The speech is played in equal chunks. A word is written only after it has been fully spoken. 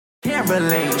Can't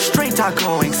relate, straight talk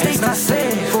going, stays not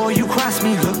safe. Before you cross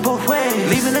me, look both ways.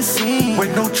 Leaving the scene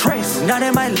with no trace, none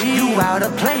in my league. You out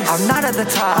of place, I'm not at the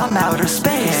top, I'm outer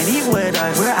space. Can't eat with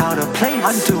us, we're out of place.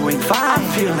 I'm doing fine,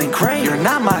 I'm feeling great. You're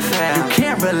not my fan, you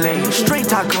can't relate. Straight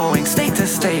talk going, state to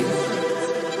state.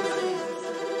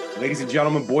 Ladies and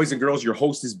gentlemen, boys and girls, your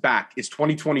host is back. It's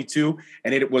 2022,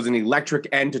 and it was an electric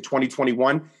end to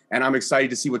 2021, and I'm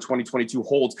excited to see what 2022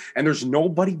 holds. And there's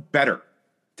nobody better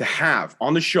to have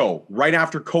on the show right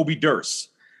after Kobe Durst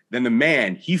than the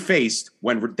man he faced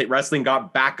when wrestling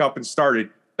got back up and started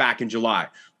back in July.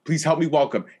 Please help me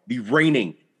welcome the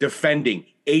reigning, defending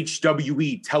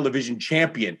HWE television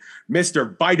champion,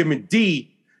 Mr. Vitamin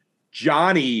D,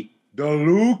 Johnny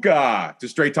DeLuca, to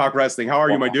Straight Talk Wrestling. How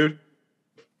are you, my dude?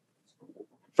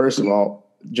 First of all,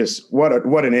 just what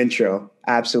an intro.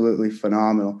 Absolutely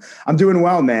phenomenal. I'm doing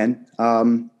well, man.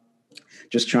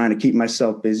 Just trying to keep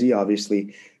myself busy.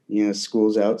 Obviously,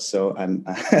 school's out, so I'm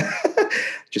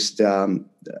just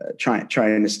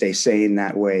trying to stay sane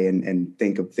that way and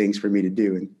think of things for me to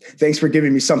do. And thanks for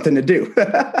giving me something to do.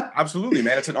 Absolutely,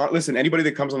 man. It's an honor. Listen, anybody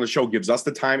that comes on the show gives us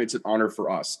the time. It's an honor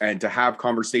for us, and to have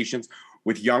conversations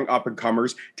with young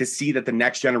up-and-comers, to see that the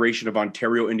next generation of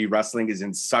Ontario indie wrestling is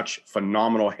in such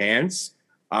phenomenal hands.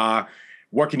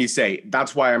 What can you say?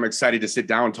 That's why I'm excited to sit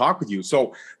down and talk with you.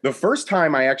 So the first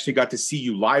time I actually got to see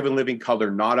you live in living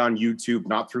color, not on YouTube,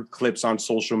 not through clips on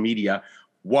social media,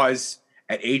 was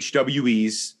at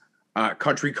HWE's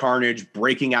Country Carnage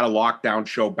Breaking Out of Lockdown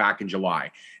show back in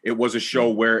July. It was a show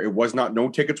where no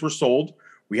tickets were sold.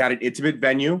 We had an intimate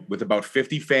venue with about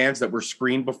 50 fans that were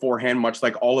screened beforehand, much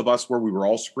like all of us were. We were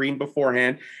all screened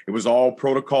beforehand. It was all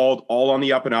protocoled, all on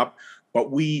the up and up.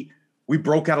 But we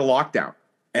broke out of lockdown.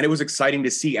 And it was exciting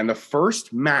to see. And the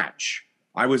first match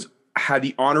I had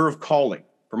the honor of calling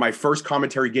for my first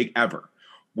commentary gig ever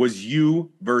was you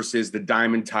versus the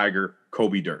Diamond Tiger,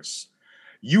 Kobe Durst.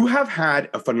 You have had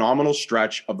a phenomenal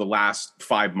stretch of the last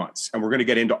 5 months, and we're going to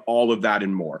get into all of that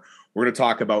and more. We're going to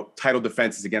talk about title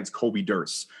defenses against Kobe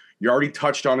Durst. You already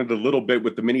touched on it a little bit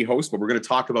with the mini host, but we're going to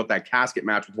talk about that casket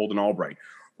match with Holden Albright.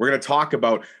 We're going to talk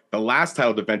about the last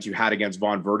title defense you had against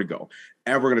Von Vertigo.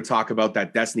 And we're going to talk about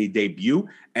that Destiny debut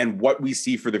and what we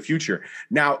see for the future.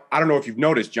 Now, I don't know if you've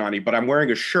noticed, Johnny, but I'm wearing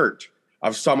a shirt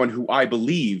of someone who I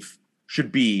believe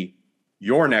should be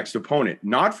your next opponent,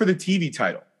 not for the TV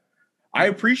title. I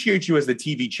appreciate you as the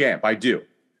TV champ. I do.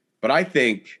 But I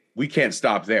think we can't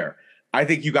stop there. I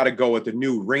think you got to go with the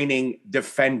new reigning,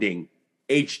 defending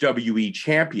HWE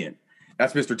champion.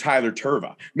 That's Mr. Tyler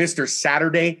Turva, Mr.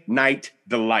 Saturday Night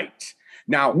Delight.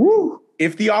 Now,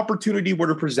 if the opportunity were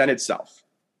to present itself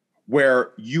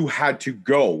where you had to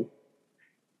go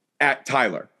at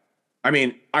Tyler, I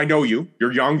mean, I know you're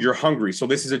young, you're hungry, so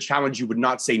this is a challenge you would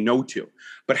not say no to.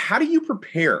 But how do you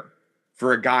prepare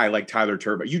for a guy like Tyler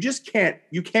Turva?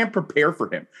 You can't prepare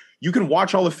for him. You can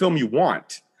watch all the film you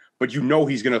want, but you know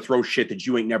he's going to throw shit that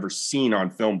you ain't never seen on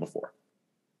film before.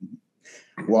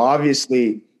 Well,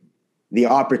 obviously, the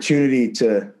opportunity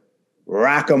to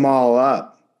rack them all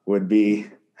up would be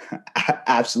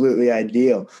absolutely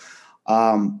ideal.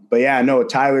 But yeah, no,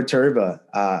 Tyler Turva,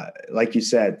 like you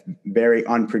said, very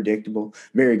unpredictable,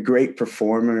 very great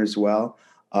performer as well.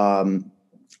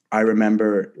 I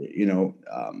remember,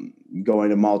 going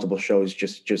to multiple shows,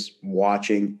 just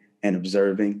watching and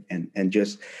observing and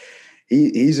just,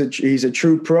 he's a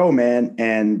true pro, man.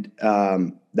 And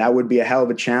that would be a hell of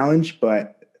a challenge,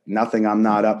 but nothing I'm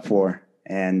not up for.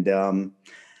 And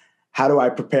how do I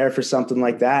prepare for something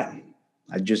like that?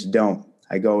 I just don't.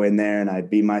 I go in there and I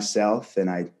be myself and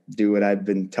I do what I've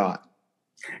been taught.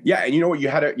 Yeah, and you know what? You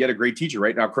had a great teacher,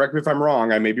 right? Now, correct me if I'm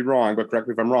wrong. I may be wrong, but correct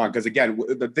me if I'm wrong. Because again,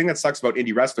 the thing that sucks about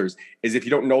indie wrestlers is if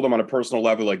you don't know them on a personal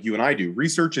level like you and I do,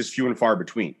 research is few and far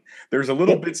between. There's a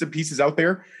little bits and pieces out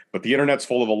there, but the internet's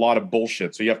full of a lot of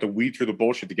bullshit. So you have to weed through the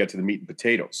bullshit to get to the meat and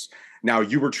potatoes. Now,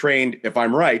 you were trained, if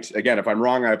I'm right, again, if I'm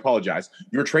wrong, I apologize.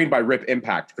 You were trained by Rip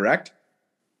Impact, correct?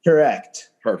 Correct.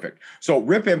 Perfect. So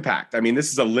Rip Impact, I mean,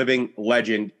 this is a living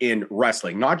legend in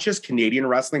wrestling, not just Canadian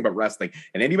wrestling, but wrestling.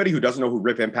 And anybody who doesn't know who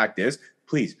Rip Impact is,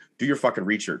 please do your fucking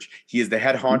research. He is the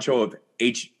head honcho of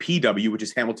HPW, which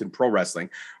is Hamilton Pro Wrestling,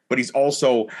 but he's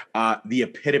also the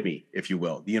epitome, if you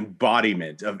will, the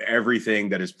embodiment of everything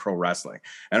that is pro wrestling.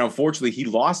 And unfortunately, he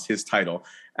lost his title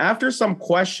after some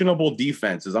questionable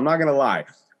defenses. I'm not going to lie.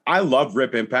 I love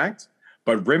Rip Impact,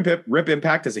 but Rip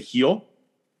Impact as a heel,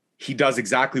 he does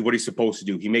exactly what he's supposed to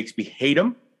do. He makes me hate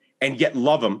him and yet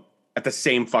love him at the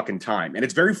same fucking time. And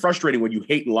it's very frustrating when you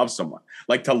hate and love someone.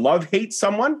 Like, to hate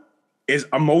someone is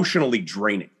emotionally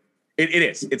draining. It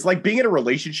is. It's like being in a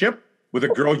relationship with a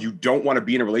girl you don't want to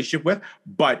be in a relationship with,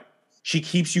 but she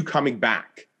keeps you coming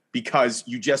back. because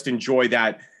you just enjoy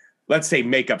that, let's say,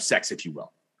 makeup sex, if you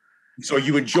will. So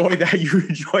you enjoy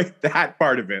that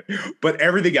part of it, but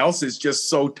everything else is just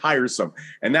so tiresome.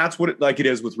 And that's what it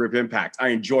is with Rip Impact. I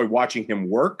enjoy watching him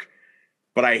work,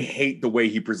 but I hate the way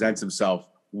he presents himself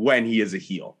when he is a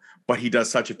heel, but he does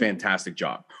such a fantastic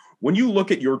job. When you look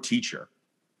at your teacher,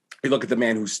 you look at the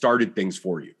man who started things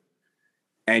for you,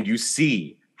 and you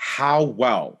see how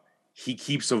well he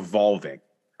keeps evolving.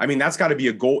 I mean, that's got to be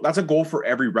a goal. That's a goal for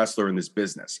every wrestler in this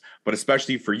business, but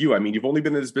especially for you. I mean, you've only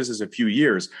been in this business a few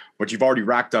years, but you've already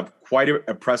racked up quite an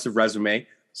impressive resume,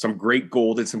 some great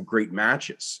gold and some great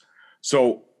matches.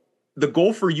 So the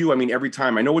goal for you, I mean, every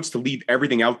time, I know it's to leave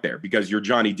everything out there because you're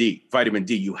Johnny D, Vitamin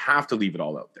D. You have to leave it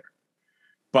all out there.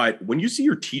 But when you see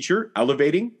your teacher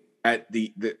elevating at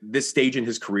this stage in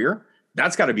his career,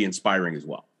 that's got to be inspiring as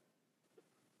well.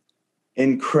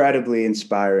 Incredibly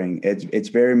inspiring. It's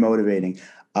very motivating.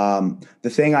 The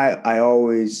thing I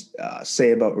always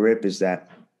say about Rip is that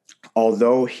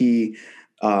although he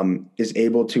is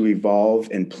able to evolve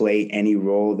and play any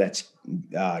role that's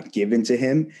given to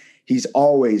him, he's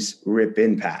always Rip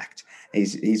Impact.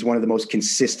 He's one of the most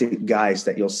consistent guys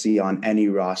that you'll see on any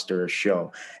roster or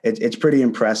show. It's pretty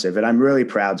impressive, and I'm really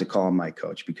proud to call him my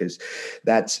coach because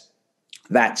that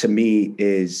to me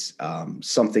is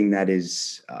something that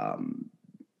is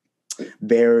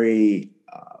very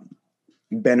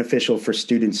beneficial for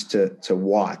students to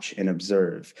watch and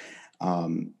observe.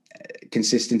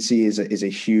 Consistency is a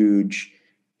huge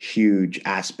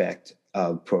aspect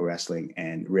of pro wrestling,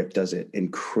 and Rip does it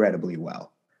incredibly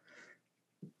well.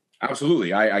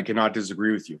 Absolutely. I cannot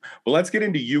disagree with you. But let's get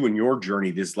into you and your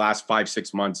journey this last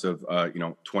 5-6 months of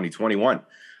 2021.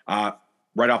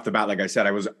 Right off the bat, like I said,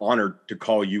 I was honored to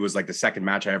call you as like the second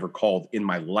match I ever called in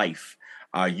my life,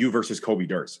 you versus Kobe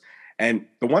Durst. And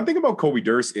the one thing about Kobe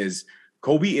Durst is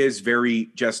Kobe is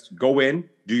very just go in,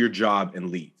 do your job,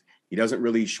 and leave. He doesn't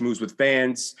really schmooze with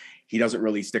fans. He doesn't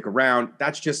really stick around.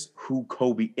 That's just who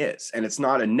Kobe is. And it's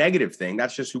not a negative thing.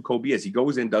 That's just who Kobe is. He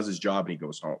goes in, does his job, and he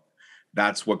goes home.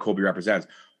 That's what Kobe represents.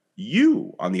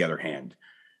 You, on the other hand,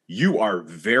 you are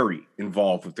very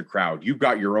involved with the crowd. You've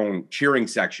got your own cheering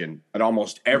section at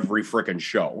almost every freaking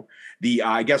show.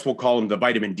 I guess we'll call them the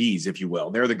vitamin Ds, if you will.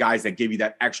 They're the guys that give you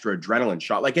that extra adrenaline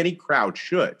shot, like any crowd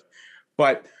should.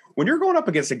 But when you're going up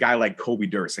against a guy like Kobe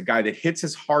Durst, a guy that hits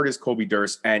as hard as Kobe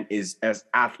Durst and is as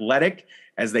athletic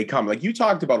as they come, like you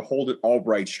talked about Holden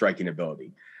Albright's striking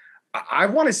ability. I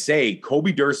want to say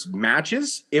Kobe Durst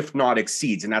matches, if not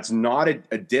exceeds, and that's not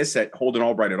a diss at Holden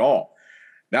Albright at all.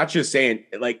 That's just saying,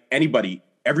 like everybody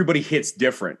hits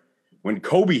different. When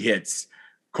Kobe hits,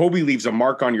 Kobe leaves a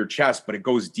mark on your chest, but it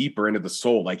goes deeper into the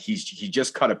soul. Like he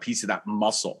just cut a piece of that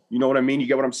muscle. You know what I mean? You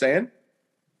get what I'm saying?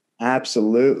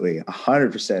 Absolutely.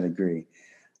 100% agree.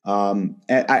 And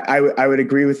I would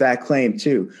agree with that claim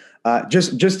too.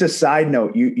 Just a side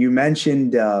note, you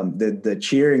mentioned the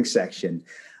cheering section.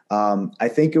 I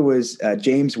think it was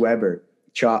James Weber,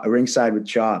 Ringside with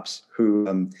Chops,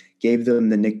 who gave them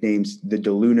the nicknames the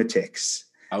DeLunatics.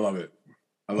 I love it.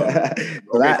 Okay,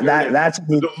 that's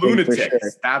the Lunatics. Sure.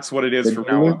 That's what it is from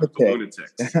now on. The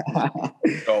Lunatics.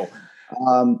 So,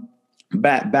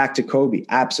 back to Kobe.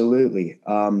 Absolutely.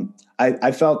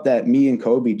 I felt that me and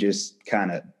Kobe just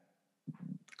kind of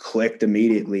clicked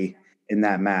immediately in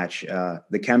that match.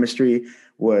 The chemistry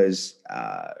was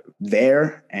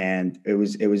there, and it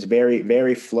was very,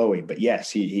 very flowy. But yes,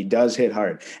 he does hit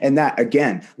hard. And that,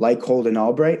 again, like Holden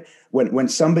Albright, when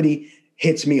somebody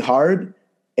hits me hard,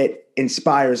 it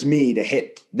inspires me to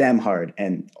hit them hard.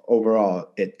 And overall,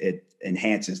 it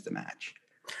enhances the match.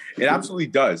 It absolutely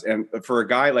does. And for a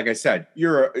guy, like I said,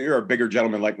 you're a bigger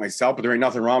gentleman like myself, but there ain't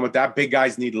nothing wrong with that. Big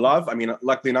guys need love. I mean,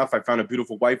 luckily enough, I found a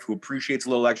beautiful wife who appreciates a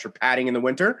little extra padding in the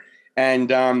winter. And,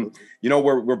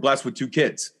 we're blessed with 2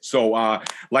 kids. So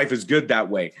life is good that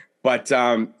way. But,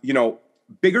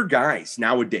 bigger guys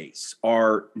nowadays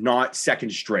are not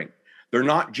second string. They're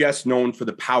not just known for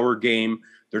the power game.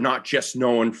 They're not just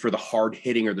known for the hard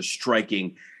hitting or the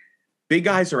striking. Big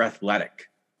guys are athletic.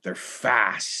 They're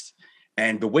fast.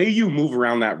 And the way you move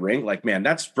around that ring, like, man,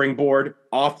 that springboard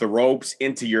off the ropes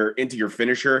into your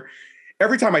finisher.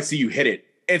 Every time I see you hit it,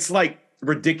 it's like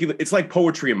ridiculous. It's like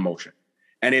poetry in motion.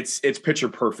 And it's picture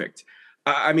perfect.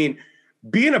 I mean,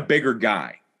 being a bigger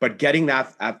guy, but getting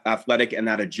that athletic and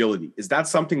that agility, is that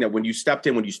something that when you stepped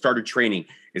in, when you started training,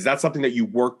 is that something that you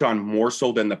worked on more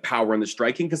so than the power and the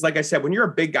striking? Because like I said, when you're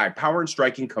a big guy, power and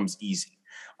striking comes easy.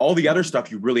 All the other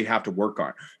stuff you really have to work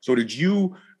on. So did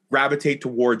you gravitate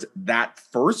towards that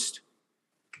first,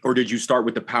 or did you start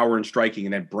with the power and striking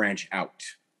and then branch out?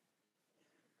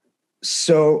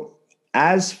 So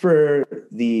as for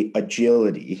the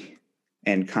agility,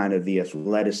 and kind of the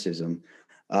athleticism.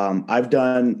 I've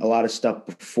done a lot of stuff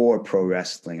before pro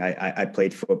wrestling. I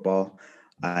played football.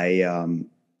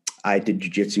 I did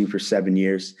jiu-jitsu for 7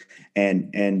 years,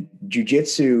 and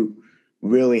jiu-jitsu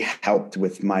really helped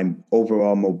with my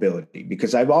overall mobility,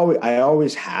 because I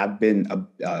always have been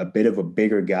a bit of a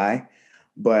bigger guy,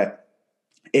 but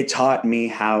it taught me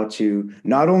how to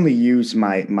not only use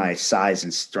my size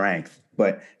and strength,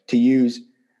 but to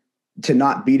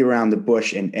not beat around the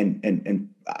bush, and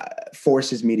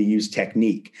forces me to use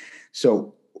technique.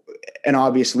 So, and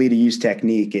obviously to use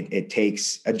technique, it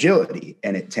takes agility,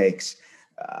 and it takes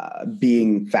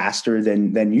being faster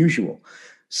than usual.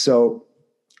 So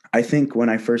I think when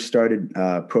I first started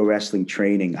pro wrestling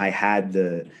training, I had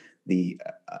the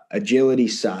agility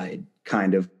side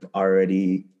kind of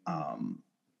already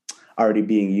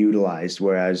being utilized,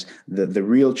 whereas the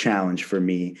real challenge for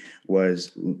me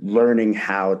was learning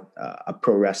how a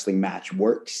pro wrestling match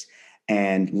works,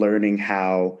 and learning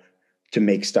how to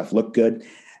make stuff look good,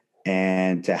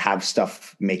 and to have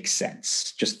stuff make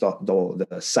sense. Just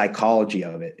the psychology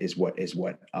of it is what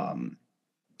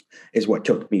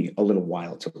took me a little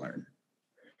while to learn,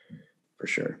 for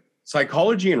sure.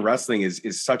 Psychology in wrestling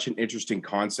is such an interesting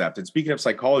concept. And speaking of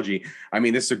psychology, I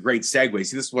mean, this is a great segue.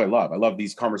 See, this is what I love. I love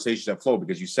these conversations that flow,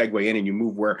 because you segue in and you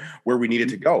move where we need it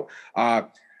to go.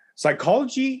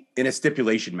 Psychology in a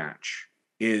stipulation match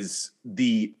is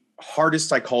the hardest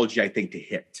psychology, I think, to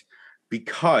hit,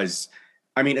 because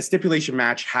I mean, a stipulation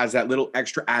match has that little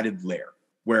extra added layer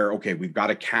where, okay, we've got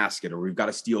a casket, or we've got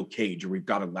a steel cage, or we've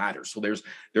got a ladder. So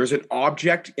there's an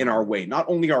object in our way, not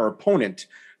only our opponent,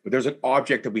 but there's an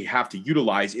object that we have to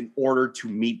utilize in order to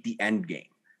meet the end game.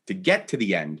 To get to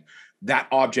the end, that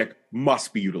object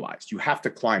must be utilized. You have to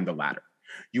climb the ladder.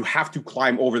 You have to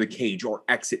climb over the cage or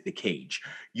exit the cage.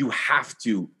 You have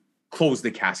to close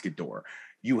the casket door.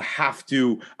 You have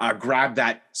to grab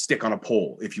that stick on a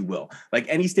pole, if you will. Like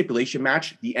any stipulation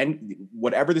match, the end,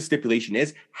 whatever the stipulation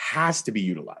is, has to be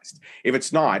utilized. If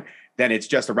it's not, then it's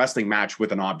just a wrestling match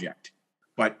with an object.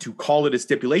 But to call it a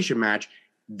stipulation match,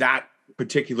 that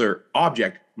particular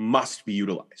object must be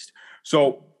utilized.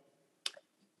 So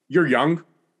you're young,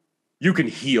 you can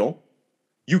heal,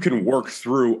 you can work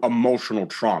through emotional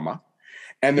trauma,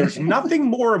 and there's nothing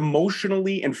more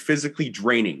emotionally and physically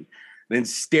draining than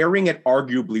staring at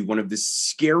arguably one of the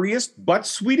scariest but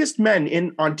sweetest men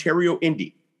in Ontario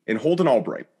indie, in Holden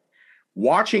Albright,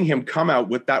 watching him come out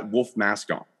with that wolf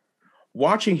mask on,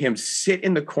 watching him sit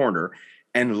in the corner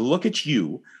and look at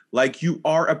you like you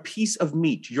are a piece of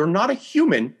meat. You're not a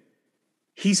human.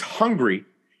 He's hungry,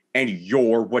 and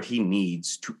you're what he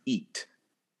needs to eat.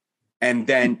 And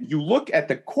then you look at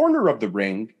the corner of the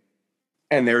ring,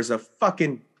 and there's a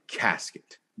fucking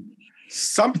casket.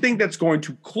 Something that's going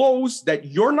to close that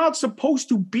you're not supposed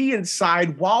to be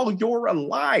inside while you're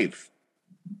alive.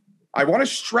 I want to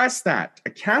stress that. A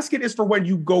casket is for when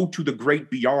you go to the great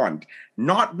beyond,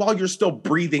 not while you're still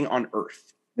breathing on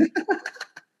earth.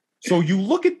 So you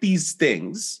look at these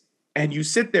things and you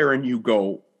sit there and you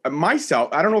go, myself,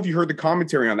 I don't know if you heard the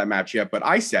commentary on that match yet, but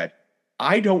I said,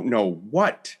 I don't know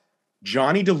what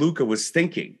Johnny DeLuca was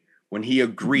thinking when he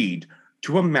agreed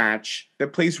to a match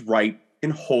that plays right in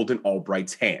Holden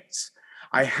Albright's hands.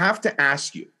 I have to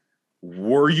ask you,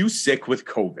 were you sick with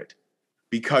COVID?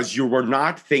 Because you were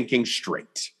not thinking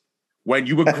straight when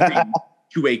you agreed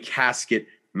to a casket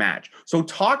match. So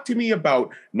talk to me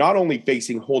about not only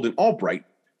facing Holden Albright,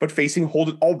 but facing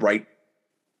Holden Albright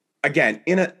again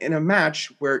in a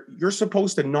match where you're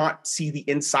supposed to not see the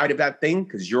inside of that thing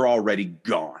because you're already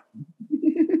gone.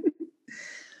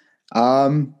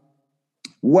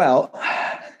 Well,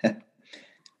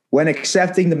 when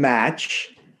accepting the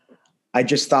match, I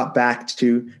just thought back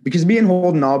to, because me and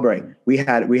Holden Albright, we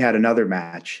had another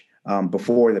match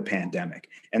before the pandemic,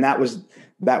 and that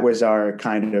was our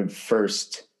kind of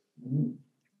first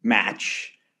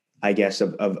match, I guess,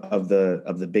 of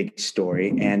the big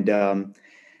story. And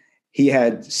he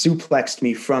had suplexed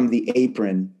me from the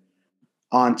apron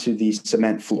onto the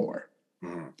cement floor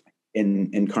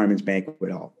in Carmen's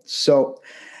Banquet Hall. So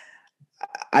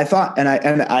I thought, and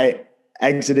I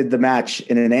exited the match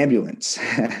in an ambulance.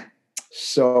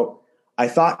 So I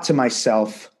thought to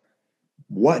myself,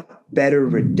 what better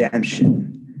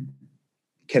redemption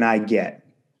can I get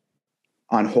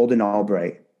on Holden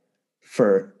Albright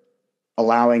for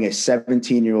allowing a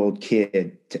 17-year-old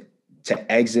kid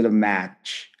to exit a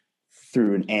match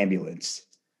through an ambulance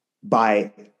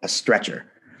by a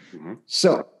stretcher? Mm-hmm.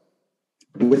 So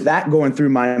with that going through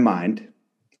my mind,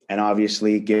 and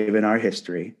obviously given our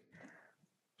history,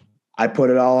 I put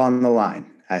it all on the line,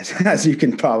 as you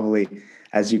can probably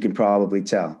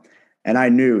tell. And I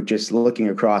knew, just looking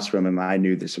across from him, I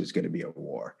knew this was going to be a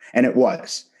war. And it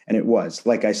was. And it was.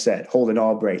 Like I said, Holden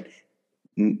Albright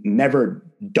never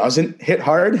doesn't hit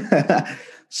hard.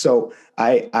 So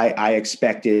I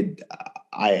expected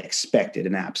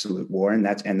an absolute war, and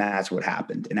that's what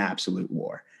happened, an absolute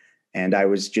war. And I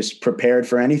was just prepared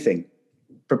for anything,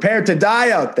 prepared to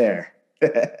die out there.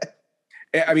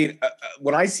 I mean,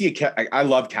 when I see I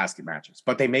love casket matches,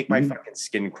 but they make my fucking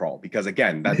skin crawl because,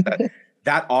 again,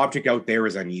 that object out there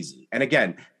is uneasy. And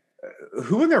again,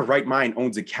 who in their right mind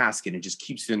owns a casket and just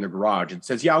keeps it in the garage and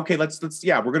says, yeah, okay, let's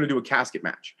we're going to do a casket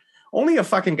match. Only a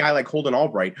fucking guy like Holden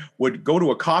Albright would go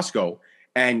to a Costco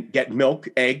and get milk,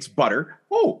 eggs, butter.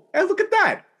 Oh, and look at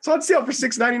that. It's on sale for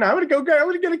 $6.99. I'm going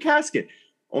to get a casket.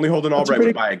 Only Holden Albright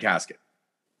would buy a casket.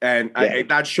 And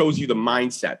that shows you the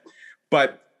mindset.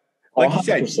 But like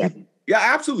 100%. You said, yeah,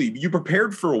 absolutely. You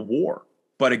prepared for a war.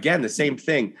 But again, the same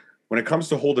thing. When it comes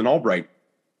to Holden Albright,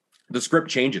 the script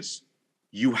changes.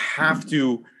 You have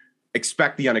to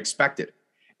expect the unexpected.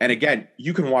 And again,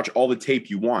 you can watch all the tape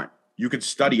you want. You could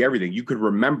study everything. You could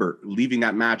remember leaving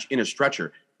that match in a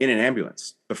stretcher, in an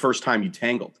ambulance, the first time you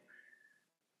tangled.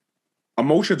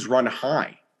 Emotions run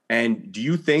high. And do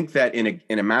you think that in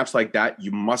a match like that,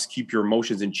 you must keep your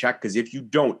emotions in check? Because if you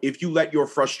don't, if you let your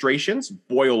frustrations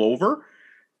boil over,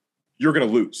 you're going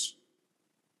to lose.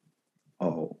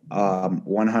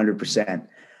 100%.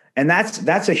 And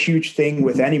that's a huge thing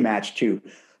with any match too.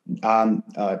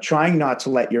 Trying not to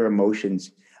let your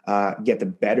emotions get the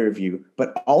better of you,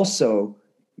 but also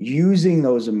using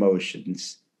those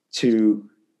emotions to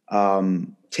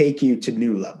take you to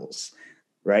new levels,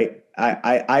 right?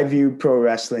 I view pro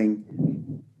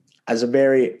wrestling as a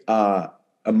very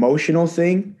emotional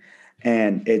thing,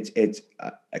 and it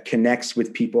connects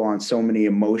with people on so many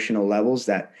emotional levels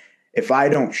that if I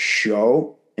don't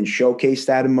show and showcase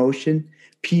that emotion,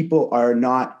 people are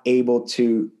not able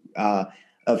to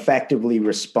effectively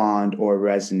respond or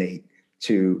resonate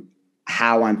to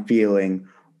how I'm feeling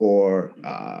or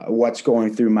what's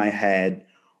going through my head,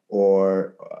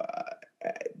 or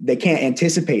they can't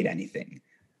anticipate anything,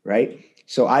 right?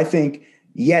 So I think,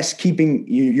 yes, keeping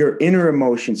your inner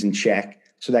emotions in check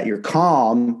so that you're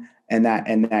calm and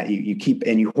that you keep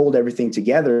and you hold everything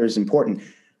together is important,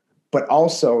 but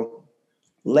also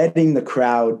letting the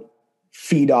crowd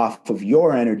feed off of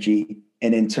your energy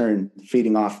and in turn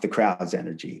feeding off the crowd's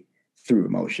energy through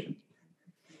emotion.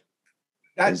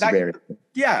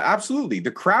 Yeah, absolutely.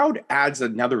 The crowd adds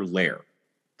another layer.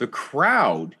 The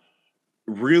crowd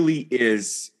really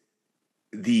is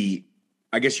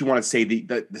I guess you want to say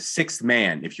the sixth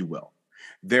man, if you will.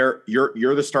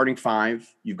 You're the starting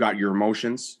five. You've got your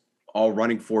emotions all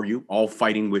running for you, all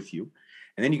fighting with you.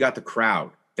 And then you got the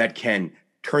crowd that can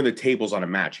turn the tables on a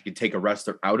match. It can take a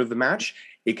wrestler out of the match.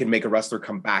 It can make a wrestler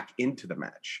come back into the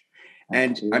match.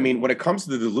 And I mean, when it comes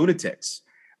to the Lunatics,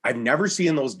 I've never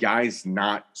seen those guys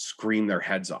not scream their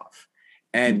heads off.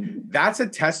 And that's a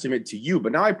testament to you.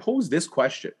 But now I pose this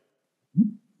question.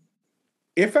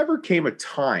 If ever came a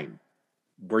time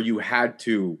where you had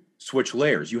to switch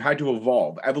layers, you had to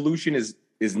evolve, evolution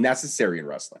is necessary in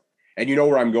wrestling. And you know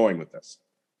where I'm going with this.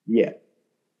 Yeah.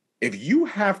 If you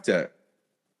have to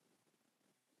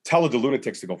tell the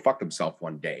Lunatics to go fuck themselves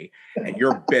one day, and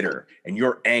you're bitter and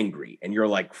you're angry and you're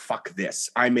like, fuck this,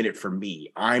 I'm in it for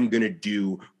me, I'm going to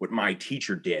do what my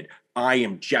teacher did, I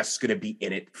am just going to be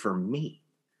in it for me,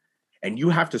 and you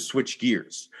have to switch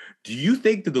gears, do you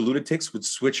think that the Lunatics would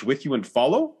switch with you and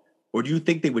follow? Or do you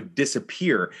think they would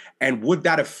disappear? And would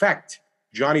that affect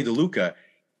Johnny DeLuca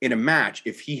in a match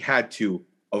if he had to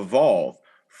evolve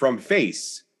from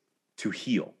face to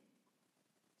heel?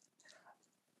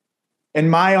 In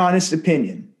my honest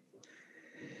opinion,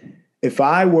 if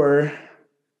I were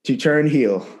to turn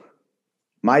heel,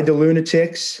 my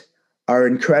DeLunatics are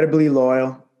incredibly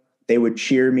loyal. They would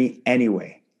cheer me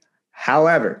anyway.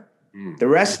 However, the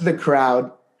rest of the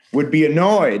crowd would be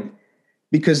annoyed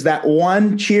because that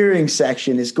one cheering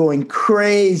section is going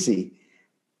crazy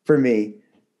for me.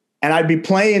 And I'd be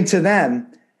playing to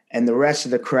them, and the rest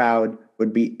of the crowd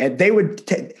would be, and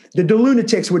the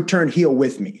DeLunatics would turn heel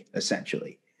with me,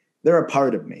 essentially. They're a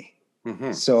part of me.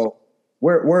 Mm-hmm. So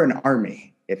we're an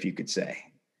army, if you could say.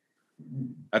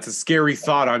 That's a scary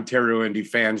thought, Ontario Indie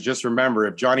fans. Just remember,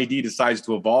 if Johnny D decides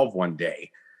to evolve one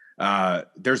day,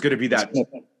 there's going to be that.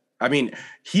 I mean,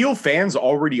 heel fans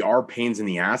already are pains in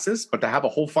the asses, but to have a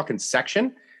whole fucking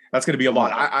section, that's going to be a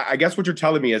lot. I guess what you're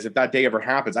telling me is if that day ever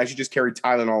happens, I should just carry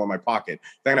Tylenol in my pocket.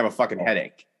 Then I have a fucking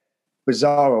headache.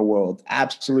 Bizarro world,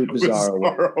 absolute bizarro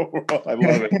world. I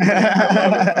love it. I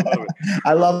love it.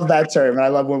 I love that term, and I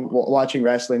love watching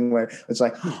wrestling where it's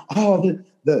like, oh,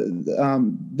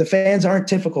 the fans aren't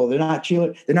typical. They're not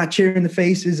cheering. They're not cheering the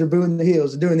faces or booing the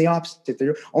heels. They're doing the opposite.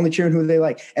 They're only cheering who they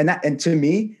like. And to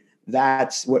me,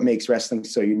 that's what makes wrestling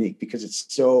so unique, because it's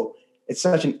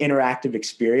such an interactive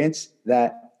experience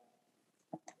that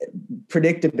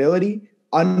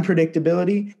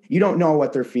unpredictability, you don't know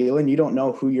what they're feeling. You don't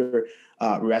know who you're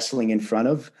wrestling in front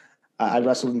of. I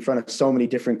wrestled in front of so many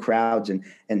different crowds, and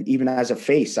even as a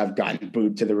face, I've gotten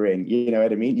booed to the ring. You know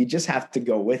what I mean? You just have to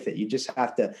go with it. You just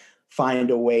have to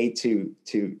find a way to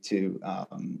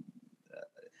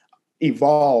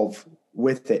evolve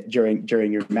with it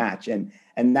during your match, and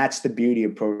that's the beauty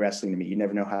of pro wrestling to me. You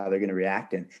never know how they're going to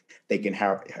react, and they can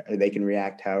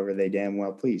react however they damn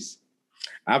well please.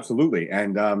 Absolutely.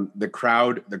 And the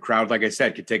crowd, like I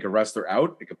said, could take a wrestler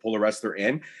out. It could pull a wrestler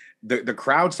in. The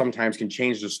crowd sometimes can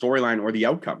change the storyline or the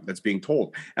outcome that's being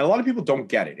told. And a lot of people don't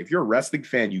get it. If you're a wrestling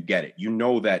fan, you get it. You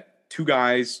know that 2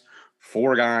 guys,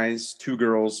 4 guys, 2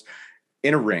 girls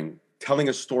in a ring telling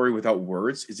a story without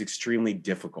words is extremely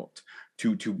difficult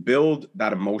to build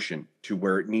that emotion to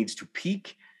where it needs to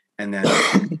peak and then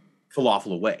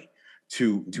falafel away.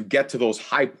 To get to those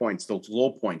high points, those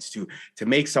low points, to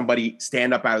make somebody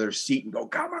stand up out of their seat and go,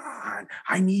 come on,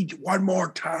 I need one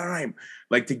more time.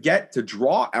 Like to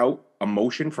draw out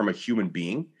emotion from a human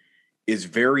being is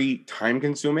very time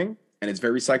consuming, and it's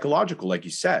very psychological, like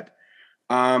you said.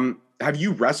 Have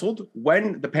you wrestled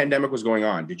when the pandemic was going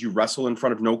on? Did you wrestle in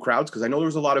front of no crowds? Because I know there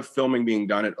was a lot of filming being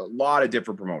done at a lot of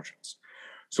different promotions.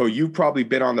 So you've probably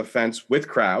been on the fence with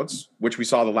crowds, which we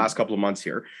saw the last couple of months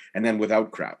here, and then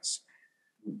without crowds.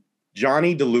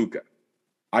 Johnny DeLuca,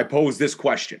 I pose this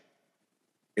question.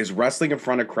 Is wrestling in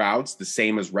front of crowds the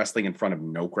same as wrestling in front of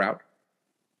no crowd?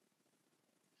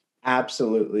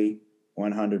 Absolutely,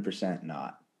 100%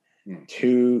 not.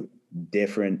 2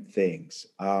 different things.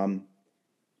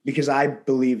 Because I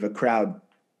believe a crowd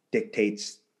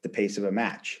dictates the pace of a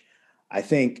match. I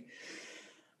think,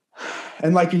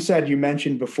 and like you said, you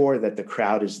mentioned before that the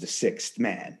crowd is the 6th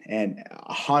man, and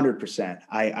 100%,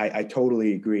 I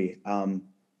totally agree.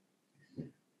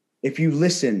 If you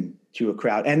listen to a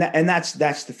crowd, and that's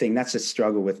the thing, that's a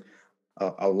struggle with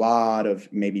a lot of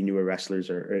maybe newer wrestlers,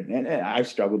 and I've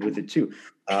struggled with it too.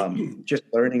 Just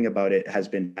learning about it has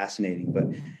been fascinating, but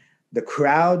the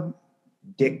crowd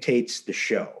dictates the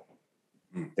show.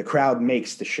 The crowd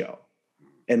makes the show,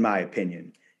 in my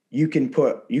opinion. You can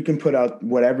put out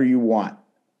whatever you want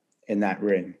in that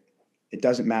ring. It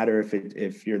doesn't matter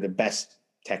if you're the best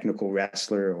technical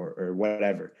wrestler or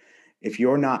whatever. If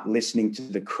you're not listening to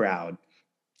the crowd,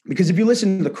 because if you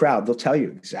listen to the crowd, they'll tell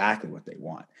you exactly what they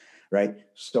want, right?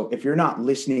 So if you're not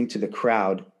listening to the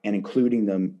crowd and including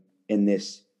them in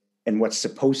this, and what's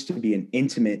supposed to be an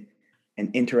intimate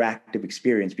and interactive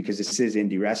experience, because this is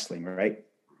indie wrestling, right?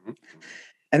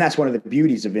 And that's one of the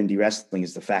beauties of indie wrestling,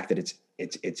 is the fact that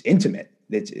it's intimate.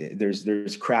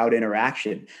 There's crowd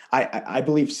interaction. I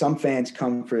believe some fans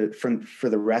come for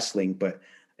the wrestling,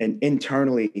 and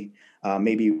internally,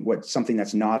 maybe something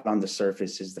that's not on the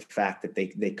surface is the fact that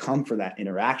they come for that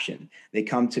interaction. They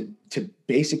come to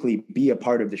basically be a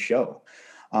part of the show.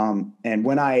 And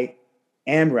when I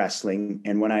am wrestling,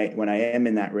 and when I am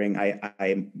in that ring,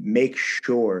 I make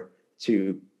sure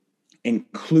to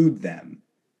include them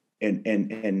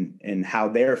and how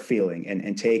they're feeling,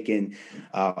 and take in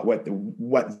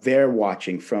what they're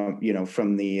watching from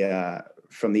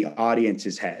the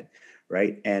audience's head,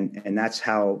 right? And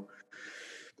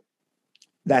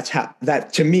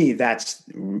that to me, that's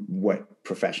what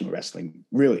professional wrestling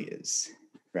really is,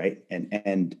 right?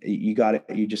 And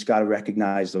you just gotta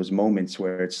recognize those moments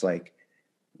where it's like,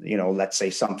 let's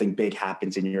say something big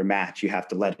happens in your match, you have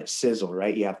to let it sizzle,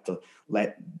 right? You have to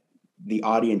let the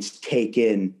audience take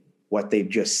in what they've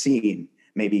just seen,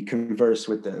 maybe converse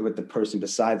with the person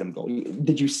beside them, go,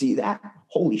 did you see that?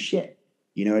 Holy shit.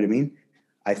 You know what I mean?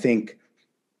 I think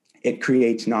it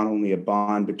creates not only a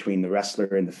bond between the wrestler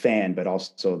and the fan, but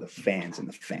also the fans and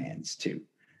the fans too.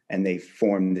 And they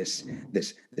form this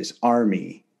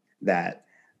army that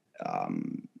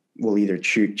will either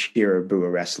cheer or boo a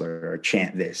wrestler, or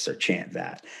chant this or chant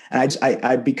that. And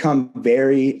I become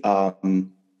very,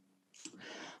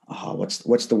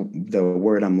 what's the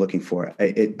word I'm looking for?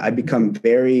 I become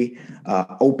very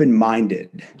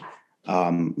open-minded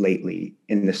lately,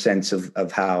 in the sense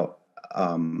of how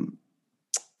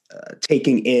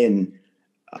taking in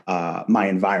my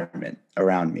environment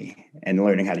around me and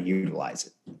learning how to utilize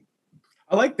it.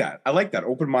 I like that.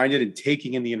 Open-minded and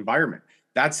taking in the environment.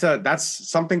 That's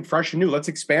something fresh and new. Let's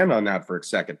expand on that for a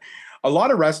second. a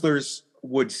lot of wrestlers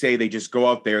would say they just go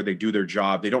out there, they do their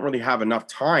job. They don't really have enough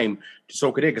time to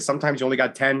soak it in because sometimes you only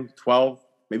got 10, 12,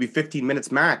 maybe 15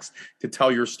 minutes max to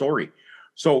tell your story.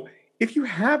 So if you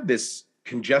have this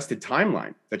congested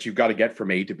timeline that you've got to get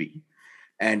from A to B,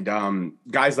 and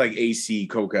guys like AC,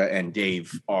 Coca, and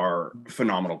Dave are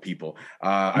phenomenal people.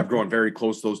 I've grown very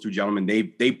close to those two gentlemen.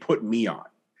 They put me on.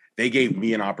 They gave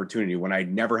me an opportunity when I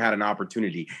never had an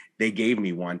opportunity. They gave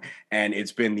me one, and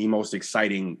it's been the most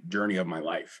exciting journey of my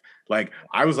life. Like,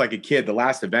 I was like a kid. The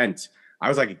last event, I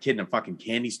was like a kid in a fucking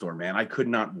candy store, man. I could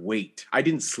not wait. I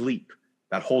didn't sleep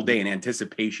that whole day in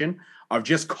anticipation of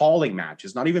just calling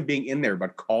matches, not even being in there,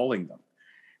 but calling them.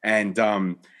 And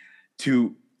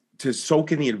to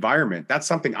soak in the environment, that's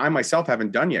something I myself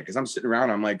haven't done yet, because I'm sitting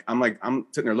around, I'm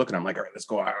sitting there looking, I'm like, all right, let's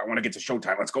go. I want to get to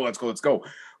showtime. Let's go.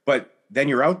 But then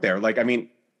you're out there. Like, I mean,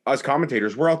 us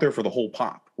commentators, we're out there for the whole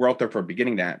pop. We're out there from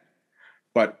beginning to end.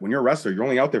 But when you're a wrestler, you're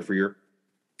only out there for your,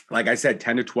 like I said,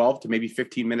 10 to 12 to maybe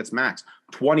 15 minutes max,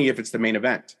 20 if it's the main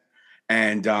event.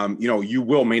 And, you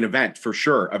will main event for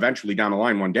sure eventually down the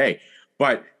line one day.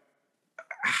 But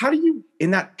how do you,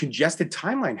 in that congested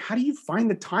timeline, how do you find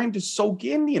the time to soak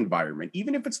in the environment?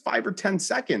 Even if it's 5 or 10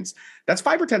 seconds, that's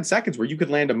 5 or 10 seconds where you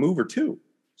could land a move or two.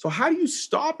 So how do you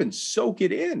stop and soak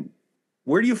it in?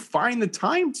 Where do you find the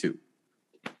time to?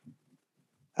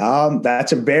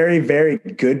 That's a very, very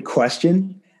good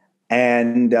question.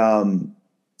 And I'll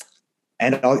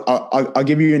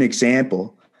give you an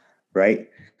example, right?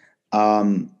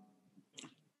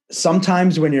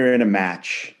 Sometimes when you're in a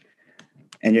match,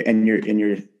 and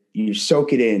you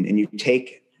soak it in, and you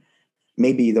take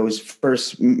maybe those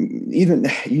first, even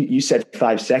you said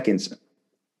 5 seconds,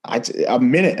 a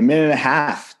minute and a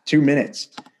half, 2 minutes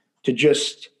to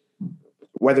just,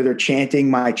 whether they're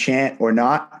chanting my chant or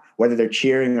not, whether they're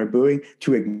cheering or booing,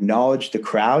 to acknowledge the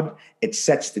crowd, it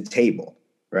sets the table,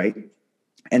 right?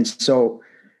 And so,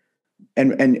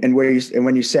 and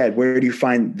when you said, where do you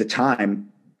find the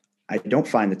time? I don't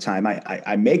find the time.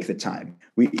 I make the time.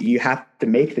 You have to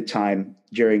make the time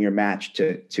during your match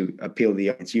to appeal to the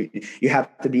audience. You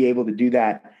have to be able to do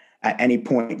that at any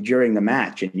point during the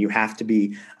match, and you have to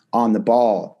be on the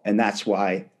ball. And that's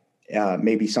why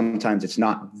maybe sometimes it's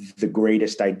not the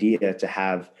greatest idea to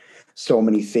have so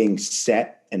many things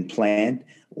set and planned,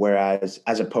 whereas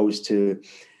as opposed to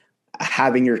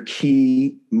having your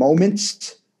key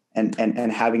moments and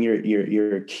having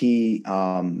your key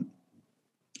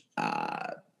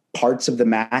parts of the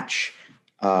match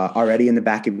already in the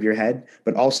back of your head,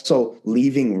 but also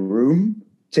leaving room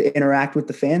to interact with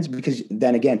the fans, because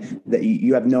then again, that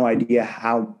you have no idea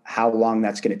how long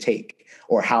that's going to take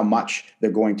or how much they're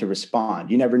going to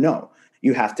respond. You never know.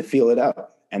 You have to feel it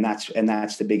out. And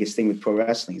that's the biggest thing with pro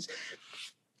wrestling, is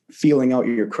feeling out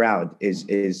your crowd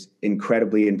is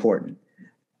incredibly important.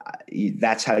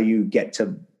 That's how you get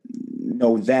to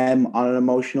know them on an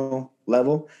emotional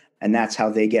level. And that's how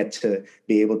they get to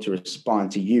be able to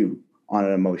respond to you on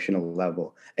an emotional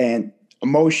level. And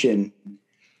emotion,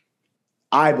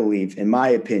 I believe, in my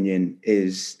opinion,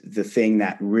 is the thing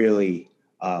that really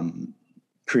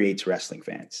creates wrestling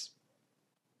fans,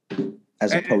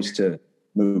 as opposed to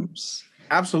moves.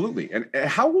 Absolutely. And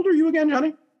how old are you again,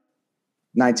 Johnny?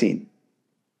 19.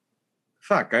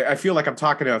 Fuck, I feel like I'm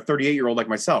talking to a 38-year-old like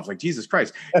myself. Like, Jesus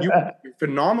Christ, you're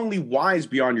phenomenally wise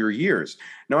beyond your years.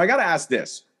 Now, I got to ask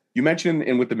this. You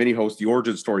mentioned with the mini host, the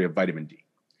origin story of vitamin D.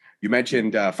 You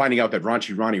mentioned finding out that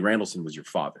Ronnie Randallson was your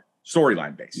father.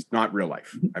 Storyline based, not real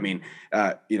life. I mean,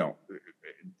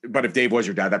 but if Dave was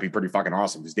your dad, that'd be pretty fucking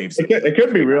awesome, because Dave's... It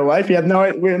could be real life. We have no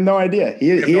idea. He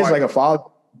is like a father.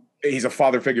 He's a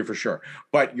father figure for sure.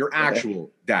 But your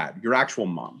actual dad, your actual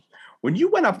mom, when you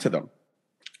went up to them,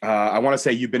 I want to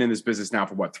say you've been in this business now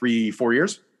for what, 3-4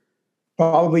 years?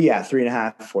 Probably, yeah,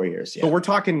 3.5, 4 years. Yeah. So we're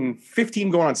talking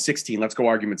 15 going on 16. Let's go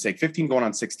argument's sake. 15 going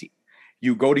on 16.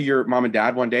 You go to your mom and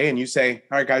dad one day and you say,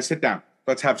 all right, guys, sit down.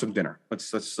 Let's have some dinner.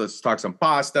 Let's talk some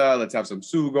pasta. Let's have some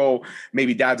sugo.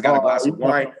 Maybe dad's got a glass of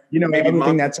wine. Maybe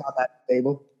everything that's on that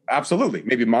table. Absolutely.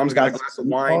 Maybe mom's got a glass of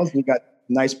wine. We got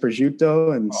nice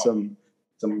prosciutto and some.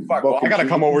 Fuck, well, I got to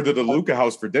come over to the Luca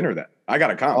house for dinner then. I got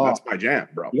to come. That's my jam,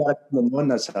 bro. You got to come to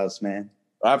Luna's house, man.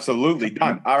 Absolutely.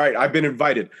 Done. All right. I've been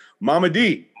invited. Mama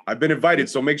D, I've been invited.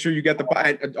 So make sure you get the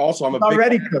pie. Also, I'm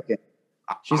already cooking.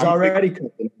 She's already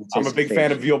cooking. I'm a big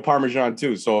fan of veal parmesan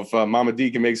too. So if Mama D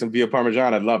can make some veal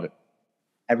parmesan, I'd love it.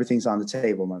 Everything's on the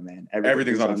table, my man.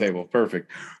 Everything's on the table.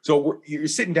 Perfect. So you're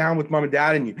sitting down with mom and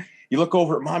dad, and you look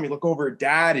over at mom, you look over at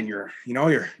dad, and you're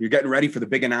getting ready for the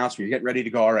big announcement. You're getting ready to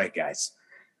go. All right, guys,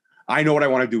 I know what I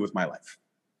want to do with my life.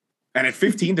 And at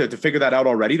 15 to figure that out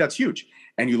already, that's huge.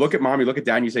 And you look at mom, you look at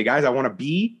dad, and you say, guys, I want to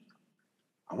be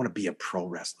I want to be a pro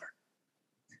wrestler.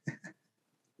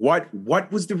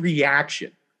 What was the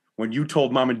reaction when you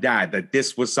told mom and dad that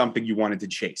this was something you wanted to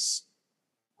chase?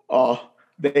 Oh,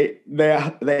 they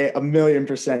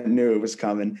 1,000,000% knew it was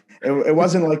coming. It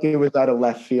wasn't like it was out of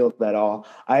left field at all.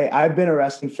 I've been a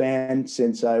wrestling fan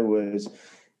since I was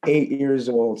 8 years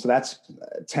old. So that's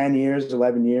 10 years,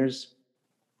 11 years.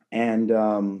 And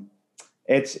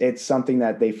it's something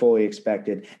that they fully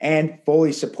expected and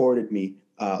fully supported me,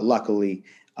 luckily,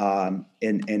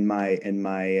 in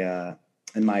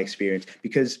my experience.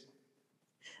 Because,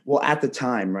 well, at the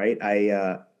time, right,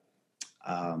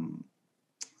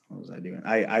 what was I doing?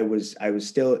 I was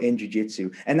still in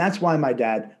jiu-jitsu, and that's why my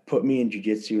dad put me in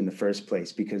jiu-jitsu in the first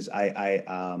place, because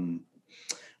I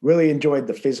really enjoyed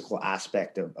the physical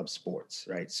aspect of sports,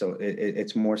 right? So it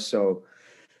was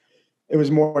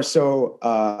more so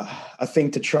a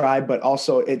thing to try, but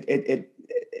also it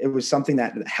was something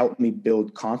that helped me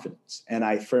build confidence. And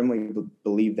I firmly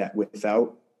believe that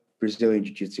without Brazilian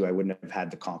jiu-jitsu, I wouldn't have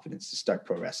had the confidence to start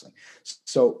pro wrestling.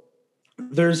 So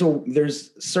there's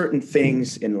certain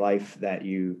things in life that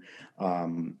you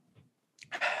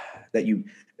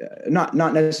not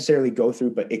necessarily go through,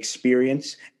 but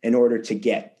experience in order to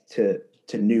get to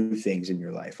new things in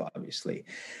your life, obviously.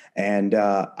 And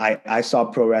I saw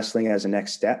pro wrestling as a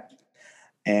next step,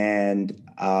 and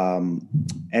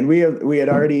we had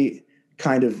already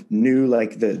kind of knew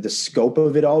like the scope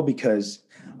of it all, because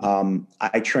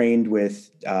I trained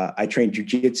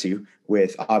jiu-jitsu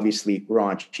with obviously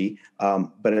Raunchy,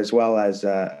 but as well as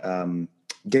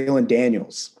Dylan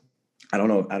Daniels. I don't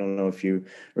know if you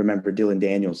remember Dylan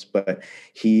Daniels, but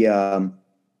he and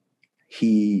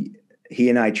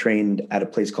I trained at a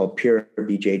place called Pure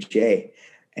BJJ,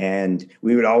 and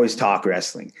we would always talk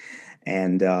wrestling.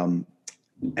 And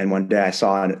one day I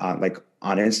saw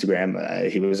on Instagram,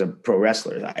 he was a pro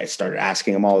wrestler. I started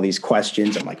asking him all these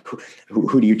questions. I'm like,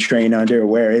 who do you train under?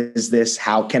 Where is this?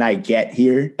 How can I get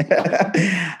here?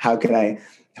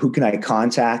 Who can I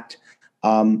contact?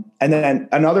 And then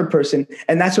another person,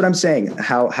 and that's what I'm saying,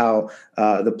 how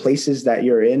the places that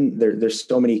you're in, there's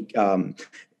so many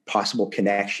possible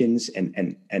connections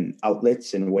and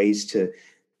outlets and ways to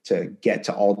get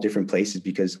to all different places.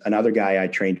 Because another guy I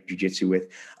trained jiu-jitsu with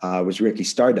was Ricky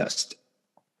Stardust.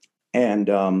 And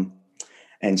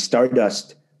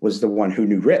Stardust was the one who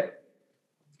knew Rip,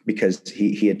 because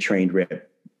he had trained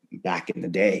Rip back in the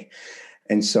day.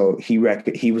 And so he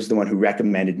was the one who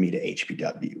recommended me to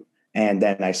HPW. And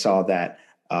then I saw that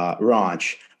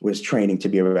Raunch was training to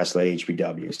be a wrestler at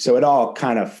HPW. So it all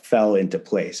kind of fell into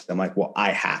place. I'm like, well,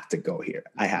 I have to go here.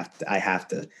 I have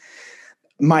to.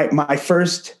 My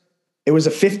first, it was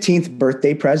a 15th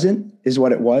birthday present is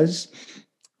what it was,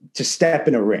 to step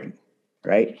in a ring.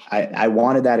 Right. I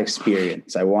wanted that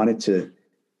experience. I wanted to,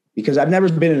 because I've never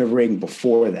been in a ring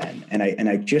before then. And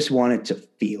I just wanted to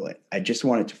feel it. I just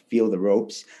wanted to feel the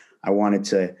ropes. I wanted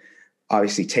to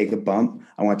obviously take a bump.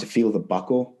 I wanted to feel the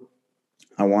buckle.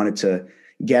 I wanted to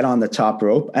get on the top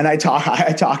rope. And I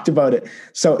talked about it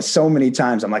so many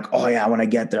times. I'm like, oh yeah, when I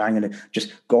get there, I'm going to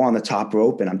just go on the top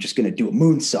rope and I'm just going to do a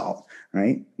moonsault.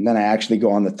 Right. And then I actually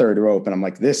go on the third rope and I'm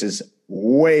like, this is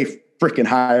way freaking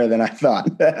higher than I thought.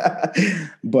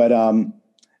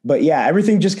 But yeah,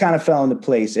 everything just kind of fell into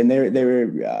place, and they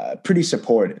were pretty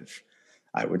supportive,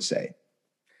 I would say.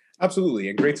 Absolutely.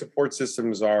 And great support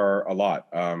systems are a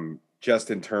lot, just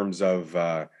in terms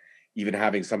of even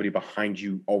having somebody behind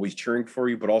you always cheering for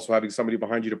you, but also having somebody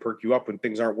behind you to perk you up when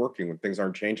things aren't working, when things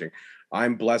aren't changing.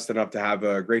 I'm blessed enough to have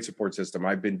a great support system.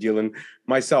 I've been dealing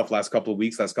myself last couple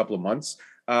of months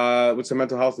with some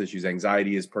mental health issues.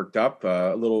 Anxiety is perked up,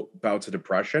 a little bouts of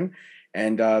depression.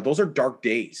 And those are dark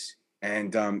days.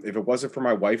 And if it wasn't for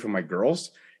my wife and my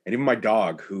girls, and even my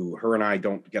dog, her and I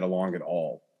don't get along at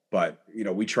all, but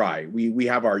we try. We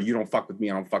have our "you don't fuck with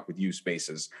me, I don't fuck with you"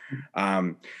 spaces.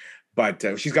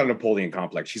 But she's got a Napoleon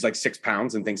complex. She's like 6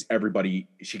 pounds and thinks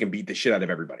she can beat the shit out of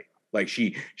everybody. Like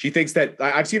she thinks that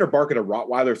I've seen her bark at a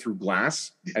Rottweiler through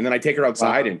glass, and then I take her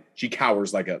outside and she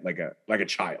cowers like a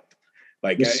child.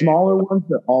 Like the smaller ones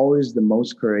are always the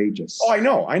most courageous. Oh, I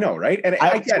know, right? And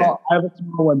I get it. I have a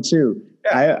small one too.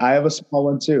 Yeah. I have a small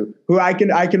one too, who I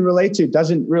can relate to.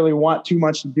 Doesn't really want too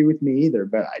much to do with me either,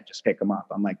 but I just pick them up.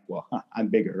 I'm like, well, I'm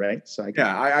bigger, right? So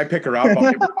I pick her up.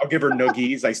 I'll give her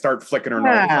noogies. I start flicking her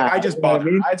nose. I just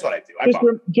bother her. That's what I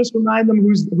do. Just remind them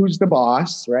who's the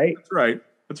boss, right?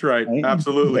 That's right.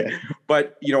 Absolutely.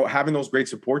 But having those great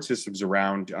support systems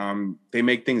around, they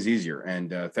make things easier.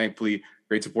 And thankfully,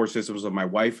 great support systems of my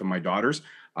wife and my daughters,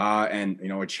 and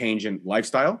a change in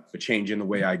lifestyle, a change in the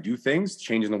way I do things,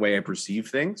 change in the way I perceive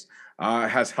things,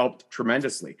 has helped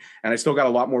tremendously. And I still got a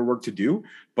lot more work to do,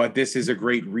 but this is a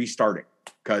great restarting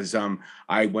because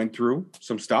I went through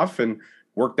some stuff and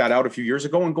worked that out a few years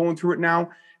ago and going through it now.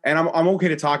 And I'm okay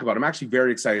to talk about it. I'm actually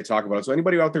very excited to talk about it. So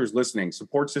anybody out there who's listening,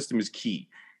 support system is key.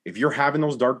 If you're having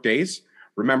those dark days,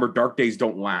 remember, dark days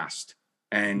don't last,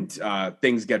 and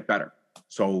things get better.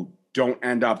 So don't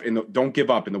give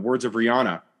up. In the words of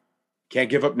Rihanna, can't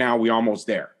give up now. We almost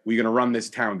there. We're going to run this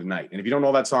town tonight. And if you don't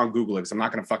know that song, Google it, because I'm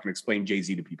not going to fucking explain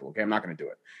Jay-Z to people. Okay. I'm not going to do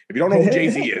it. If you don't know who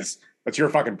Jay-Z is, that's your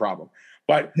fucking problem.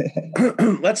 But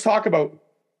let's talk about,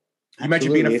 you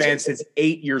mentioned being a fan since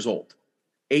 8 years old.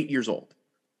 8 years old.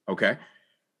 Okay.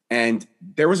 And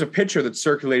there was a picture that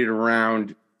circulated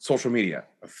around social media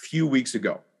a few weeks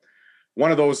ago.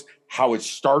 One of those, how it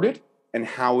started and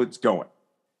how it's going.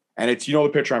 And it's, the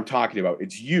picture I'm talking about.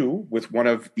 It's you with one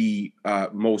of the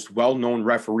most well-known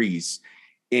referees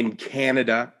in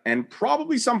Canada and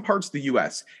probably some parts of the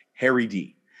US, Harry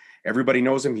D. Everybody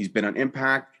knows him. He's been on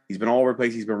Impact. He's been all over the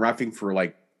place. He's been reffing for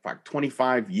like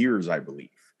 25 years, I believe.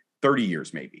 30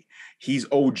 years, maybe. He's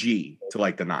OG to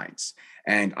like the nines.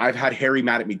 And I've had Harry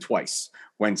mad at me twice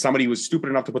when somebody was stupid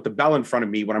enough to put the bell in front of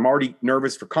me when I'm already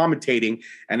nervous for commentating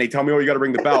and they tell me, oh, you got to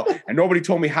ring the bell. And nobody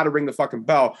told me how to ring the fucking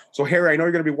bell. So Harry, I know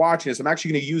you're going to be watching this. I'm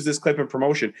actually going to use this clip in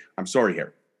promotion. I'm sorry,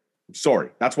 Harry. I'm sorry.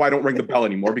 That's why I don't ring the bell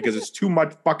anymore, because it's too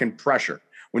much fucking pressure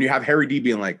when you have Harry D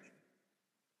being like,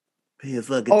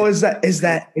 oh, is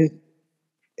that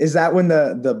when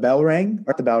the bell rang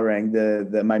or the bell rang,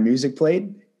 the my music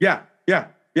played? Yeah.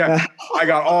 I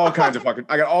got all kinds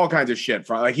of shit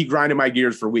from, like, he grinded my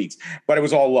gears for weeks, but it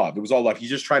was all love. He's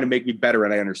just trying to make me better,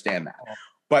 and I understand that.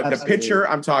 But absolutely. The picture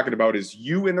I'm talking about is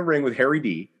you in the ring with Harry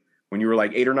D when you were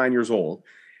like 8 or 9 years old,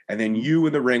 and then you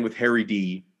in the ring with Harry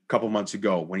D a couple months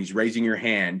ago when he's raising your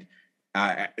hand,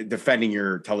 defending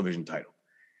your television title.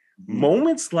 Mm-hmm.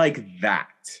 Moments like that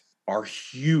are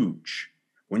huge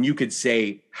when you could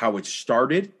say how it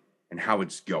started and how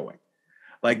it's going.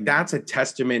 Like, that's a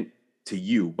testament to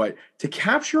you. But to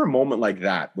capture a moment like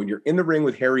that, when you're in the ring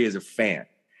with Harry as a fan,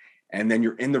 and then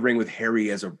you're in the ring with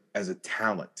Harry as a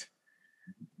talent,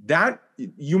 that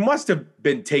you must have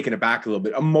been taken aback a little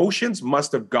bit. Emotions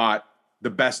must have got the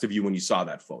best of you when you saw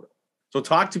that photo. So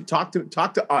talk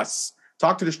to us,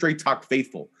 talk to the Straight Talk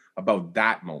faithful about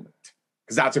that moment,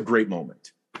 because that's a great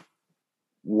moment.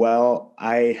 Well,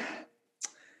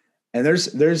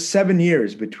 there's 7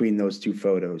 years between those two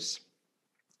photos.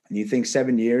 And you think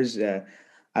 7 years? I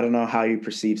don't know how you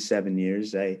perceive 7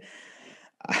 years. I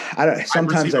don't.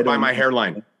 Sometimes I don't. By my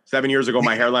hairline. 7 years ago,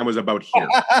 my hairline was about here.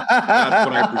 That's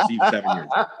what I perceived 7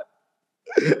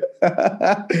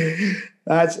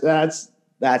 years.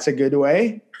 That's a good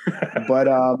way. But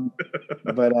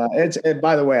it's,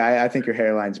 by the way, I think your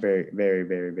hairline's very, very,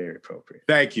 very, very appropriate.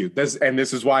 Thank you. This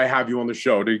is why I have you on the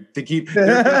show to keep.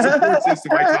 There's that support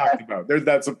system I talked about. There's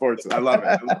that support system. I love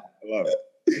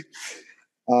it.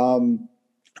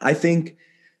 I think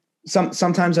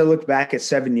sometimes I look back at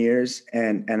 7 years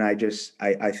and I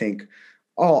think,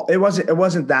 oh, it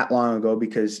wasn't that long ago,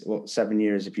 because, well, 7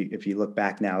 years, if you look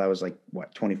back now, that was like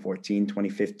what, 2014,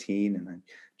 2015. And then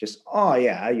just, oh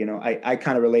yeah, I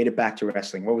kind of relate it back to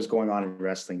wrestling. What was going on in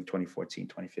wrestling 2014,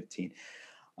 2015.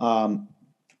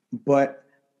 But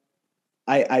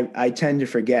I tend to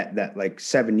forget that, like,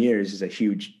 7 years is a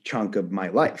huge chunk of my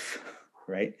life.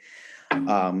 Right.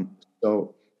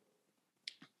 So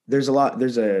there's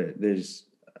a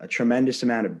tremendous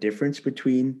amount of difference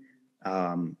between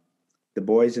the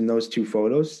boys in those two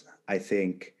photos. I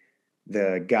think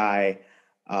the guy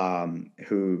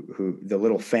who the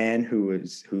little fan who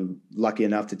lucky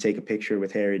enough to take a picture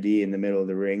with Harry D in the middle of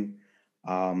the ring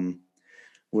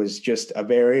was just a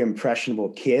very impressionable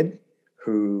kid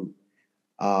who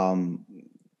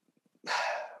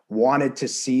wanted to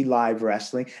see live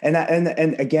wrestling. And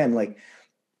again, like,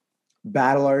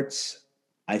 Battle Arts,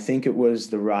 I think it was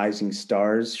the Rising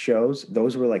Stars shows.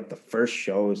 Those were like the first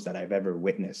shows that I've ever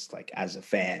witnessed, like, as a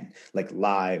fan, like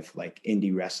live, like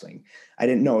indie wrestling. I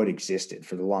didn't know it existed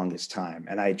for the longest time.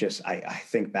 And I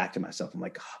think back to myself, I'm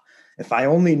like, oh, if I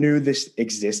only knew this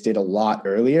existed a lot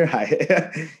earlier,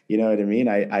 you know what I mean?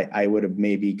 I would have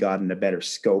maybe gotten a better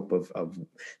scope of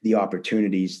the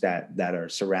opportunities that are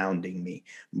surrounding me.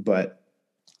 But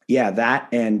yeah, that,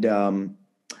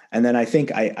 and then I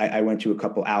think I went to a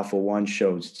couple Alpha One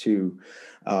shows too.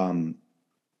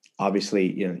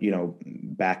 Obviously,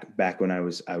 back when I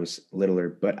was littler,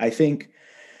 but I think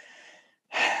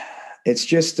it's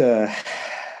just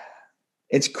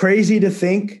it's crazy to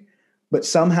think, but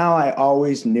somehow I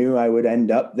always knew I would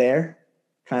end up there.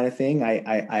 kind of thing.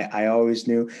 I always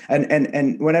knew.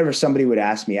 And whenever somebody would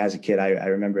ask me as a kid, I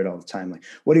remember it all the time. Like,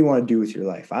 what do you want to do with your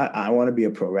life? I want to be a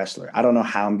pro wrestler. I don't know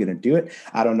how I'm going to do it.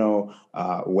 I don't know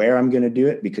where I'm going to do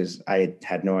it, because I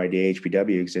had no idea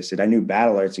HPW existed. I knew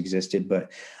Battle Arts existed,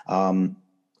 but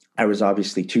I was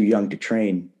obviously too young to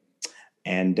train.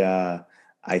 And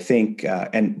I think,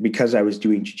 and because I was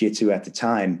doing jiu-jitsu at the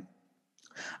time,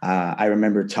 I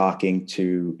remember talking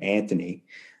to Anthony,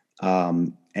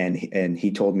 and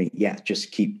he told me, yeah,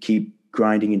 just keep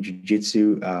grinding in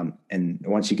jiu-jitsu. And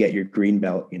once you get your green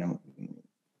belt, you know,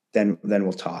 then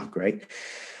we'll talk. Right.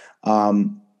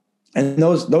 And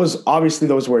those obviously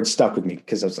those words stuck with me,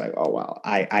 because I was like, oh, wow,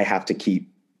 I have to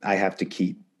keep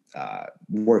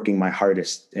working my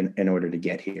hardest in order to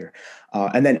get here.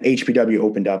 And then HPW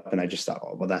opened up, and I just thought,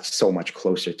 oh, well, that's so much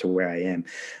closer to where I am.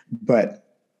 But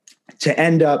to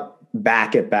end up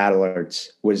back at Battle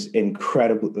Arts was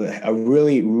incredible, a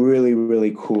really, really,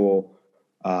 really cool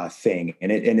thing.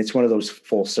 And it's one of those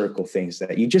full circle things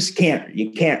that you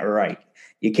can't write.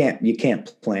 You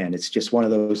can't plan. It's just one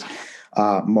of those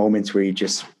moments where you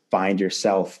just find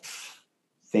yourself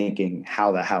thinking,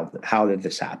 how did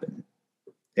this happen?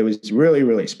 It was really,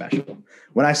 really special.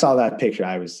 When I saw that picture,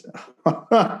 I was,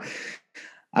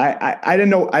 I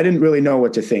didn't really know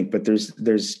what to think, but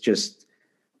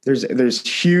there's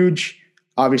huge,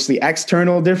 obviously,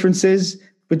 external differences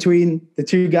between the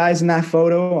two guys in that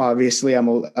photo. Obviously, I'm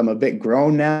a bit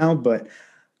grown now, but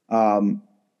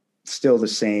still the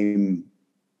same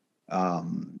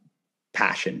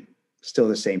passion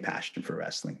for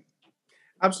wrestling.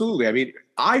 Absolutely. I mean,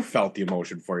 I felt the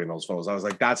emotion for you in those photos. I was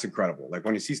like, that's incredible. Like,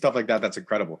 when you see stuff like that, that's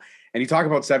incredible. And you talk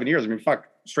about 7 years. I mean, fuck,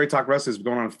 Straight Talk Wrestling is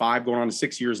going on 5, going on to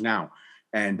 6 years now.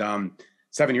 And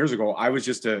 7 years ago, I was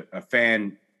just a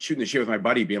fan shooting the shit with my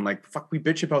buddy, being like, fuck, we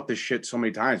bitch about this shit so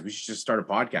many times. We should just start a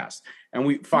podcast. And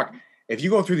if you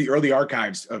go through the early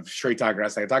archives of Straight Talk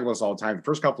Wrestling, I talk about this all the time. The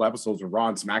first couple episodes were Raw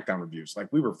and SmackDown reviews. Like,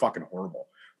 we were fucking horrible.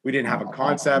 We didn't have a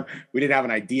concept. We didn't have an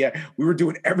idea. We were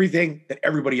doing everything that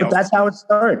everybody else. That's how it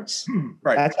starts.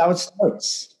 Right. That's how it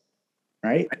starts.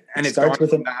 Right. And it starts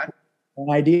with an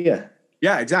idea.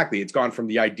 Yeah, exactly. It's gone from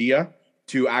the idea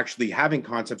to actually having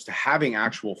concepts, to having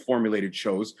actual formulated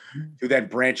shows, to then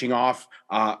branching off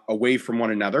away from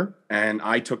one another. And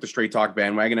I took the Straight Talk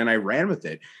bandwagon and I ran with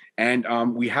it. And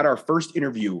we had our first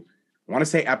interview, I want to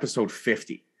say episode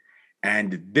 50.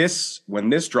 And when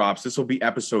this drops, this will be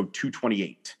episode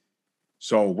 228.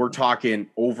 So we're talking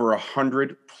over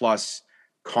 100 plus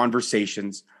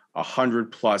conversations,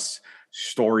 100 plus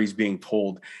stories being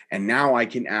told. And now I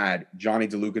can add Johnny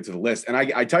DeLuca to the list. And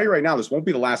I tell you right now, this won't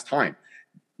be the last time.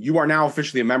 You are now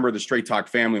officially a member of the Straight Talk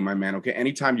family, my man. Okay.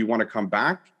 Anytime you want to come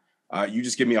back, you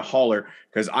just give me a holler,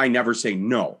 because I never say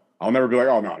no. I'll never be like,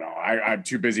 oh, no, I'm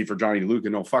too busy for Johnny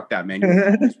DeLuca. No, fuck that, man.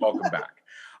 You're always welcome back.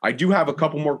 I do have a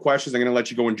couple more questions. I'm going to let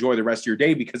you go enjoy the rest of your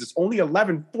day, because it's only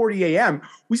 11:40 a.m.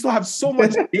 We still have so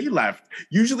much day left.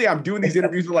 Usually I'm doing these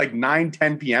interviews at like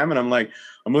 9-10 p.m. and I'm like,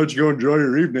 I'm going to let you go enjoy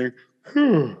your evening.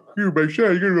 You're my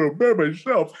shit. You're going to go to bed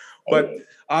myself. But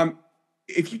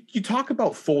if you talk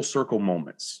about full circle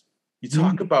moments, you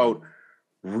talk about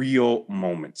real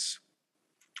moments.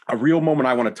 A real moment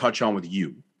I want to touch on with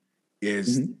you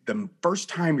is the first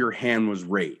time your hand was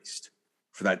raised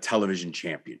for that television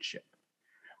championship.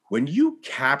 When you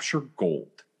capture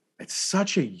gold at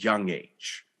such a young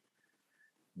age,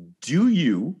 do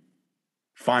you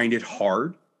find it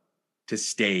hard to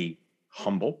stay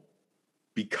humble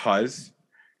because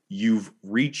you've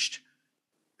reached,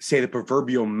 say, the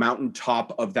proverbial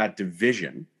mountaintop of that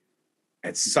division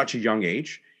at such a young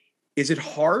age? Is it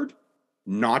hard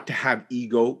not to have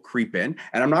ego creep in?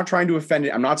 And I'm not trying to offend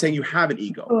it. I'm not saying you have an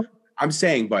ego. I'm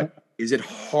saying, but is it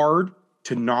hard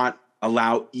to not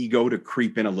allow ego to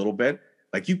creep in a little bit?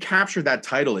 Like, you captured that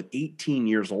title at 18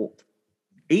 years old.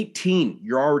 18,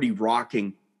 you're already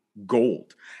rocking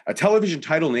gold. A television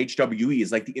title in HWE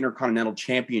is like the Intercontinental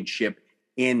Championship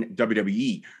in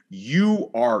WWE.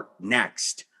 You are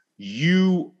next.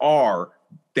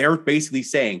 They're basically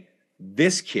saying,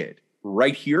 this kid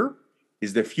right here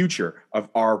is the future of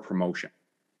our promotion.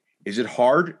 Is it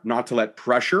hard not to let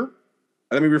pressure,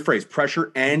 let me rephrase,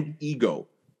 pressure and ego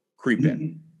creep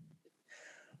in?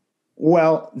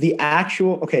 Well,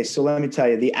 so let me tell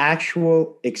you, the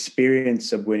actual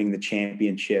experience of winning the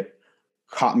championship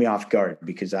caught me off guard,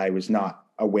 because I was not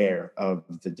aware of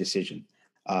the decision.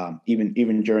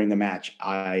 Even during the match,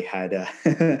 I had,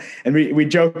 and we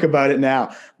joke about it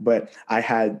now, but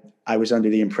I was under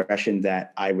the impression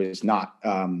that I was not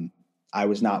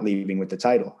leaving with the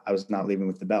title. I was not leaving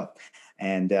with the belt.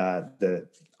 And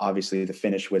obviously the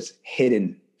finish was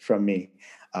hidden from me.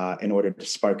 in order to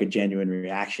spark a genuine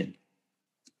reaction.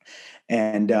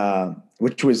 And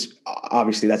which was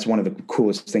obviously, that's one of the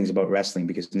coolest things about wrestling,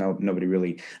 because nobody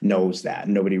really knows that.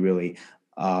 Nobody really,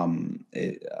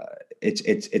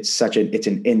 it's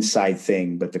an inside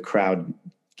thing, but the crowd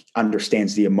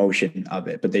understands the emotion of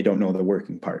it, but they don't know the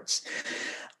working parts.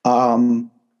 And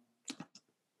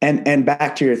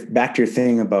back to your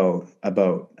thing about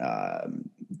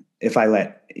if I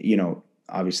let,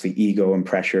 obviously ego and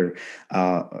pressure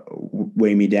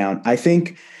weigh me down, I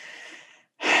think.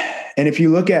 And if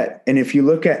you look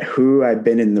at who I've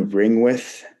been in the ring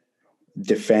with,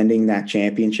 defending that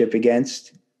championship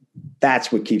against, that's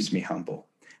what keeps me humble,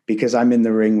 because I'm in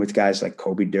the ring with guys like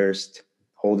Kobe Durst,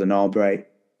 Holden Albright,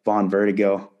 Vaughn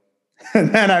Vertigo.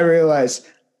 And then I realize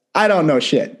I don't know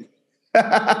shit.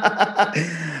 That's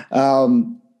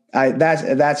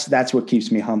what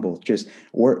keeps me humble. Just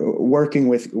working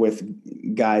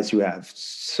with guys who have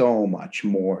so much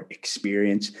more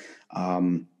experience,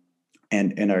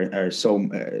 and are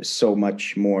so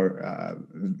much more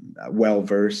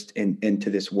well-versed into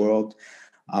this world.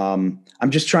 I'm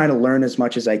just trying to learn as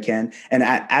much as I can. And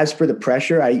as for the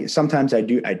pressure, I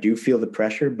do feel the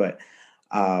pressure, but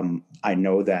I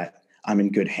know that I'm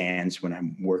in good hands when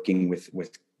I'm working with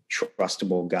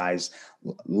trustable guys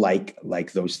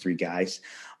like those three guys.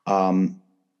 And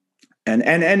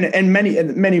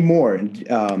many more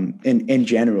in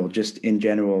general,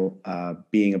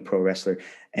 being a pro wrestler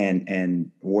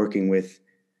and working with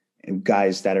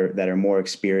guys that are more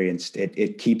experienced.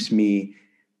 It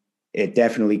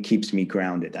definitely keeps me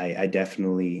grounded. I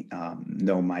definitely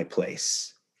know my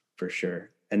place for sure.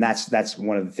 And that's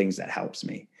one of the things that helps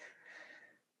me.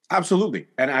 Absolutely.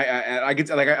 And I get,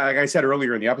 like I said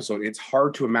earlier in the episode, it's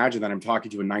hard to imagine that I'm talking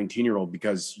to a 19-year-old,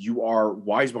 because you are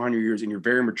wise behind your years and you're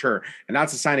very mature. And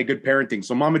that's a sign of good parenting.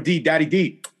 So Mama D, Daddy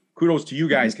D, kudos to you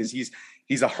guys, because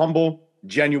he's a humble,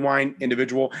 genuine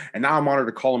individual. And now I'm honored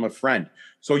to call him a friend.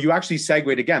 So you actually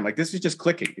segued again. Like, this is just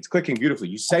clicking. It's clicking beautifully.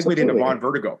 You segued into Vaughn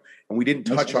Vertigo, and we didn't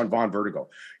touch on Vaughn Vertigo.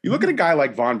 You look at a guy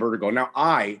like Vaughn Vertigo. Now,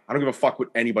 I don't give a fuck what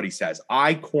anybody says.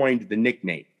 I coined the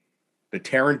nickname, the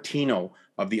Tarantino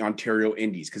of the Ontario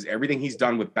Indies, because everything he's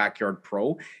done with Backyard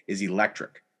Pro is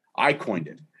electric. I coined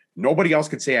it. Nobody else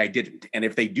could say I didn't. And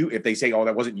if they say, oh,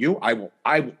 that wasn't you, I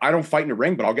don't fight in the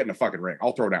ring, but I'll get in a fucking ring.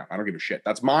 I'll throw down. I don't give a shit.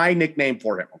 That's my nickname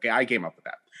for him. Okay. I came up with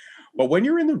that. But when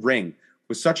you're in the ring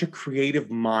with such a creative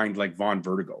mind like Vaughn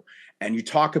Vertigo, and you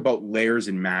talk about layers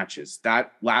in matches,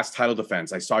 that last title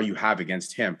defense I saw you have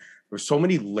against him, there's so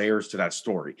many layers to that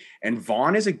story. And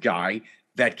Vaughn is a guy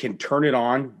that can turn it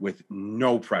on with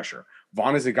no pressure.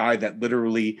 Vaughn is a guy that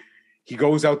literally, he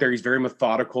goes out there, he's very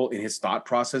methodical in his thought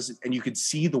process, and you could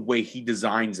see the way he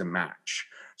designs a match.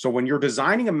 So when you're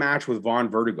designing a match with Vaughn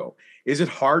Vertigo, is it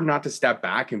hard not to step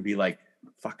back and be like,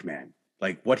 fuck, man,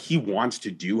 like what he wants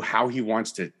to do, how he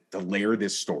wants to layer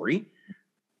this story?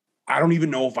 I don't even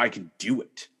know if I can do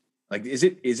it. Like,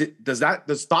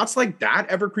 does thoughts like that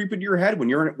ever creep into your head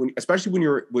especially when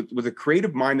you're with a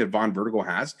creative mind that Vaughn Vertigo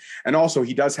has? And also,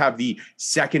 he does have the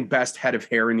second best head of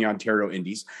hair in the Ontario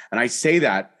Indies. And I say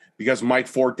that because Mike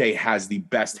Forte has the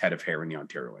best head of hair in the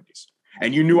Ontario Indies.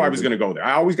 And you knew I was going to go there.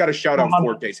 I always got to shout out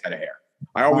Forte's head of hair.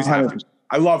 I always have to.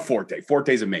 I love Forte.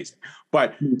 Forte's amazing.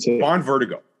 But Vaughn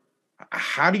Vertigo,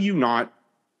 how do you not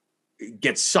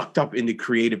get sucked up in the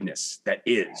creativeness that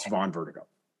is Vaughn Vertigo?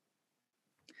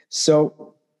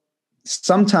 So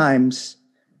sometimes,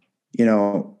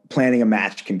 planning a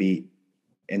match can be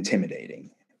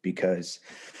intimidating, because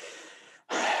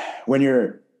when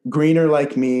you're greener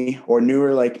like me or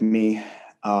newer like me,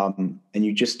 and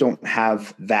you just don't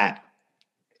have that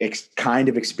kind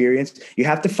of experience, you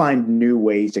have to find new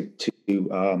ways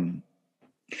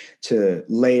to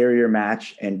layer your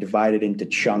match and divide it into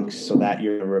chunks so that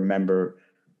you remember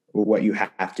what you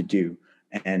have to do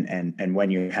and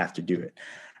when you have to do it.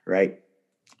 Right.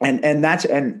 And let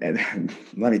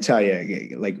me tell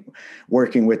you, like,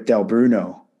 working with Del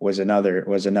Bruno was another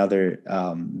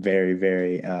very,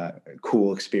 very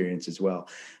cool experience as well,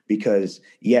 because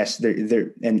yes,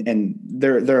 they're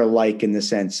alike in the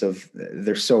sense of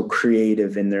they're so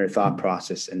creative in their thought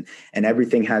process, and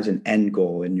everything has an end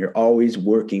goal, and you're always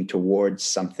working towards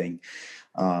something.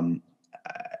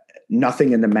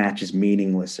 Nothing in the match is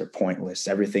meaningless or pointless.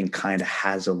 Everything kind of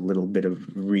has a little bit of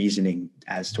reasoning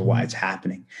as to why it's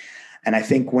happening. And I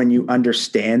think when you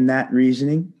understand that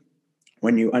reasoning,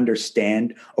 when you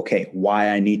understand, okay, why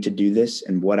I need to do this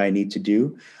and what I need to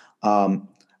do, and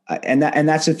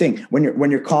that's the thing. When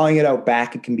you're calling it out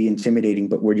back, it can be intimidating.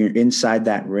 But when you're inside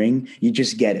that ring, you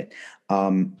just get it.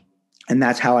 And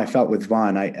that's how I felt with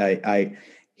Vaughn. I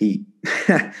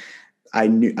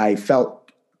felt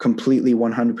completely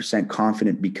 100%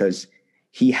 confident because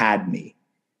he had me.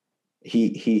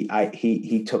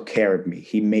 He took care of me.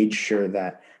 He made sure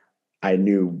that I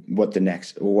knew what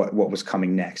was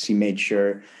coming next. He made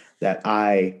sure that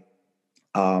I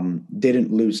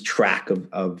didn't lose track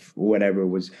of whatever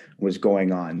was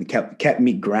going on. Kept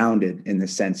me grounded in the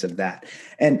sense of that.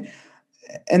 And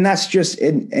that's just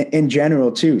in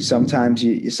general too. Sometimes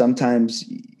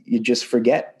you just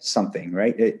forget something,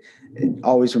 right?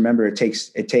 Always remember it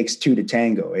takes two to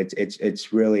tango.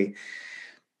 It's really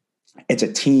a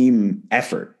team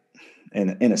effort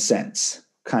in a sense,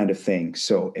 kind of thing.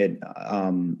 So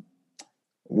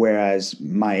whereas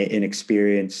my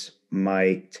inexperience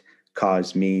might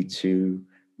cause me to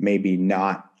maybe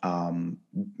not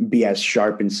be as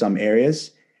sharp in some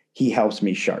areas, he helps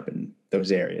me sharpen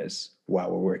those areas while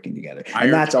we're working together.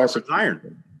 And that's also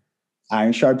iron.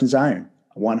 Iron sharpens iron,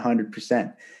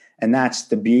 100%. And that's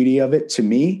the beauty of it to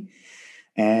me.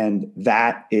 And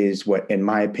that is what, in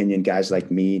my opinion, guys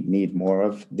like me need more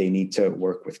of. They need to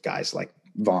work with guys like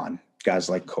Vaughn, guys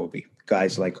like Kobe,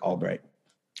 guys like Albright.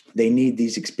 They need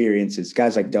these experiences,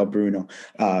 guys like Del Bruno,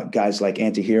 guys like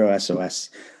Antihero SOS.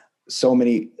 So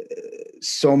many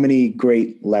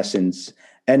great lessons,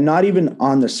 and not even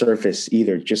on the surface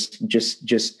either. Just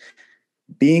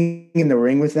being in the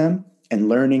ring with them and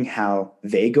learning how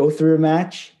they go through a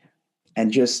match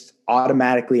and just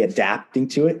automatically adapting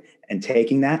to it and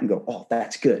taking that and go, oh,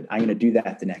 that's good. I'm going to do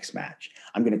that the next match.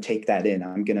 I'm going to take that in.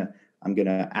 I'm going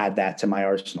to add that to my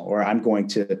arsenal, or I'm going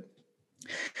to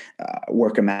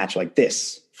work a match like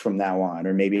this from now on,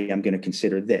 or maybe I'm going to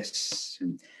consider this.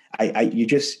 And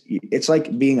it's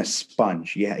like being a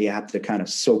sponge. You have to kind of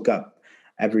soak up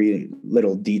every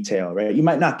little detail, right? You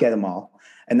might not get them all.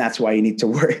 And that's why you need to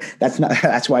work.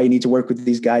 That's why you need to work with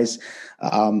these guys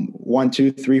 1,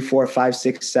 2, 3, 4, 5,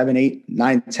 6, 7, 8,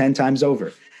 9, 10 times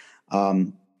over.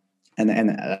 And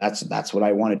that's what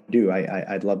I want to do.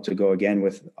 I'd love to go again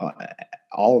with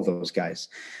all of those guys.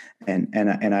 And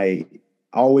I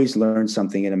always learn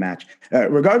something in a match,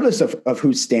 regardless of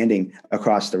who's standing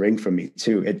across the ring from me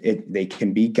too. They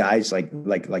can be guys like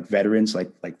veterans,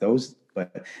 like those,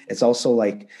 but it's also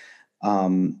like,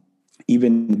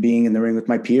 even being in the ring with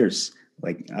my peers,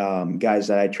 like guys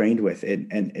that I trained with,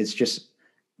 and it's just,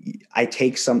 I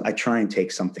try and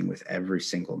take something with every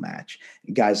single match.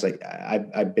 Guys like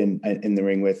I've been in the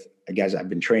ring with, guys I've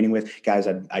been training with, guys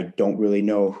I don't really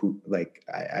know who, like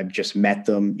I've just met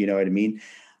them. You know what I mean?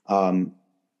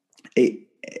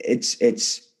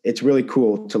 It's really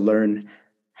cool to learn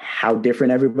how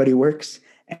different everybody works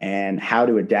and how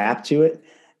to adapt to it,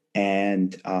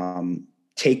 and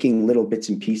taking little bits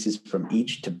and pieces from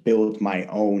each to build my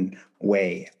own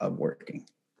way of working.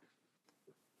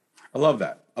 I love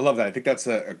that. I think that's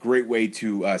a great way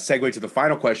to segue to the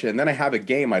final question. And then I have a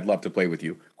game I'd love to play with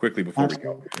you quickly before we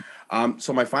go.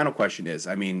 So my final question is,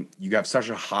 I mean, you have such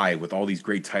a high with all these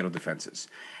great title defenses.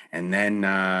 And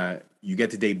then you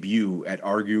get to debut at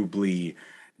arguably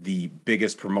the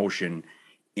biggest promotion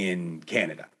in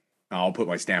Canada. I'll put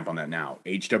my stamp on that now.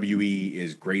 HWE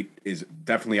is great, is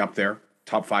definitely up there.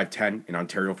 Top 5-10 in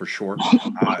Ontario for sure.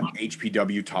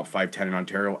 HPW, top 5-10 in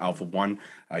Ontario. Alpha One.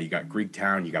 You got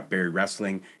Greektown. You got Barrie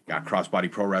Wrestling. You got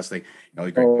Crossbody Pro Wrestling.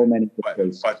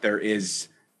 But there is,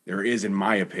 in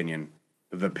my opinion,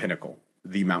 the pinnacle,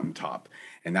 the mountaintop,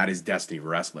 and that is Destiny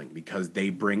Wrestling, because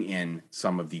they bring in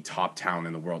some of the top talent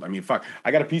in the world. I mean, fuck,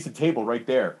 I got a piece of table right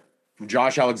there from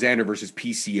Josh Alexander versus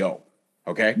PCO.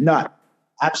 Okay,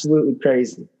 absolutely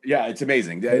crazy. Yeah, it's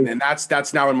amazing. And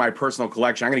that's now in my personal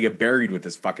collection. I'm going to get buried with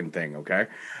this fucking thing, okay?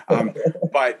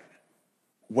 But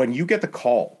when you get the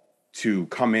call to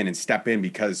come in and step in,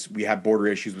 because we have border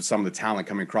issues with some of the talent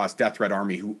coming across, Death Threat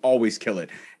Army, who always kill it.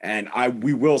 And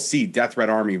we will see Death Threat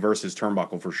Army versus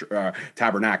Turnbuckle for sure,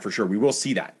 Tabernacle for sure. We will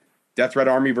see that. Death Threat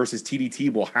Army versus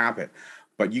TDT will happen.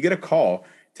 But you get a call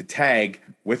to tag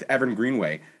with Evan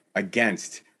Greenway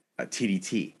against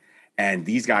TDT. And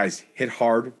these guys hit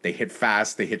hard, they hit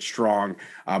fast, they hit strong.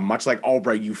 Much like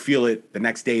Albright, you feel it the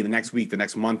next day, the next week, the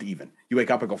next month even. You wake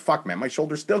up and go, fuck, man, my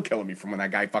shoulder's still killing me from when that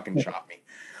guy fucking chopped me.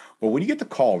 But when you get the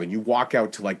call and you walk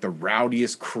out to like the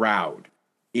rowdiest crowd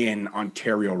in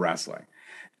Ontario wrestling,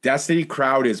 Destiny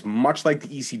crowd is much like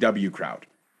the ECW crowd.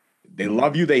 They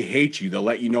love you, they hate you, they'll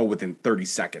let you know within 30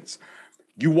 seconds.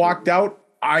 You walked out,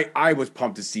 I was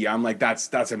pumped to see. I'm like,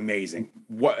 that's amazing.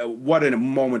 What a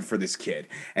moment for this kid.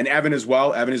 And Evan as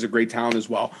well. Evan is a great talent as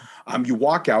well. You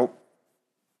walk out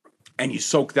and you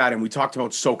soak that, and we talked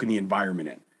about soaking the environment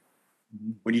in.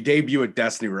 When you debut at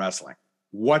Destiny Wrestling,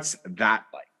 what's that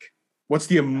like? What's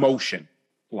the emotion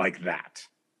like that?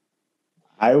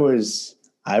 I was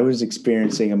I was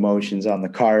experiencing emotions on the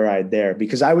car ride there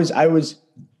because I was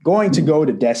going to go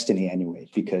to Destiny anyway,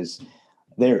 because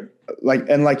they're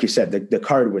like you said, the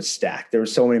card was stacked. There were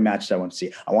so many matches I wanted to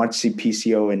see. I wanted to see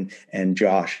PCO and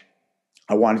Josh.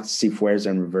 I wanted to see Fuerza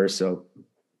and Reverso.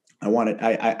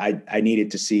 I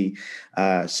needed to see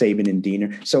Sabin and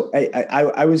Diener. So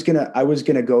I was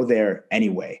gonna go there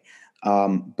anyway.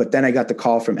 But then I got the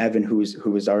call from Evan, who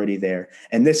was already there.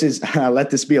 And this is, let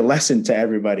this be a lesson to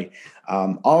everybody.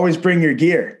 Always bring your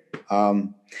gear.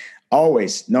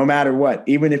 Always, no matter what,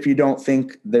 even if you don't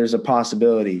think there's a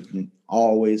possibility,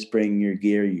 always bring your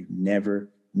gear. You never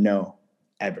know,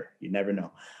 ever. You never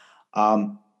know.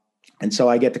 And so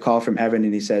I get the call from Evan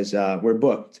and he says, we're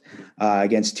booked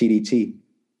against TDT.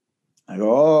 I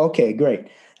go, oh, okay, great.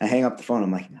 I hang up the phone.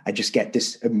 I'm like, I just get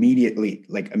this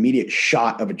immediate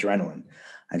shot of adrenaline.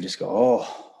 I just go, oh,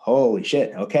 holy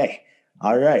shit. Okay.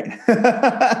 All right.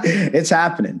 It's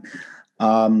happening.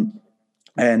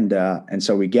 And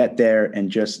so we get there and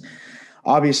just,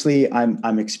 obviously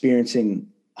I'm experiencing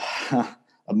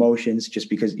emotions just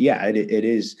because, yeah, it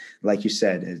is, like you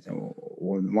said, it's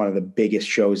one of the biggest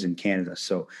shows in Canada.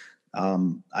 So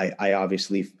I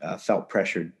obviously felt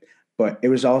pressured, but it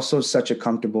was also such a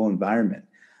comfortable environment.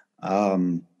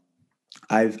 I've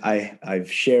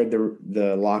shared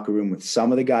the locker room with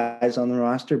some of the guys on the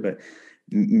roster, but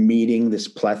meeting this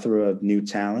plethora of new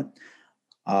talent,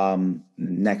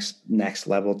 next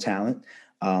level talent,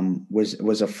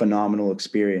 was a phenomenal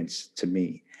experience to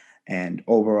me, and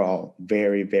overall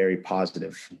very, very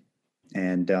positive.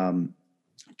 And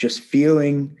just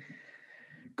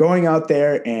going out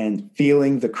there and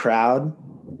feeling the crowd,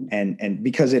 and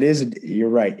because you're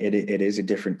right, it is a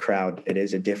different crowd, it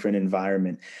is a different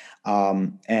environment,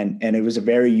 and it was a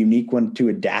very unique one to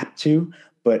adapt to,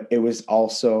 but it was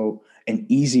also an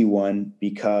easy one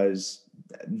because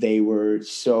they were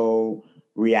so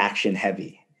reaction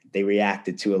heavy. They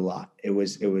reacted to a lot. It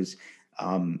was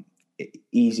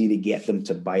easy to get them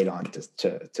to bite on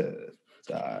to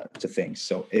things.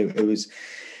 So it was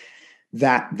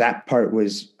that part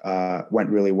went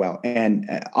really well. And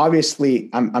obviously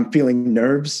I'm feeling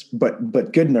nerves,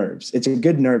 but good nerves. It's a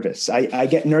good nervous. I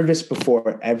get nervous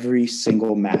before every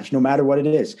single match, no matter what it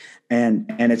is. And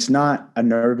it's not a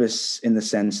nervous in the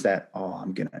sense that, oh,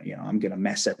 I'm gonna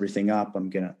mess everything up.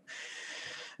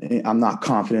 I'm not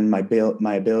confident in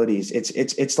my abilities.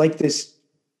 It's like this.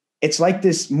 It's like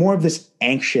this, more of this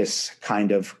anxious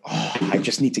kind of, oh, I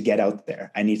just need to get out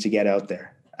there. I need to get out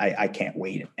there. I can't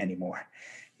wait anymore.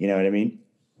 You know what I mean?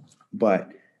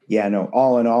 But yeah, no,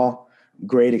 all in all,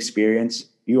 great experience.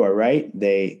 You are right.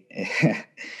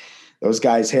 Those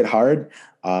guys hit hard.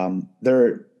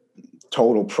 They're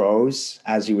total pros,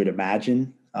 as you would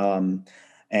imagine.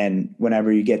 And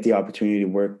whenever you get the opportunity to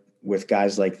work with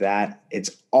guys like that, it's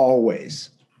always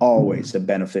a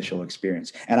beneficial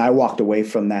experience. And I walked away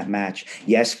from that match,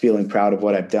 yes, feeling proud of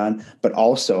what I've done, but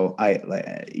also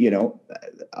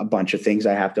a bunch of things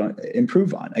I have to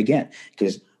improve on again,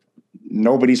 because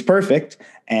nobody's perfect.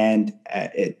 And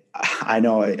I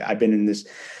know I've been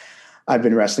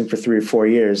wrestling for 3 or 4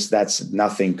 years. That's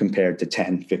nothing compared to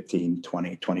 10, 15,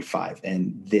 20, 25.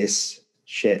 And this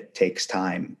shit takes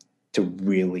time to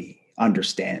really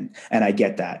understand. And I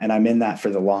get that. And I'm in that for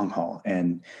the long haul.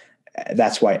 And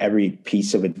that's why every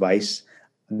piece of advice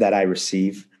that I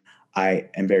receive, I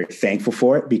am very thankful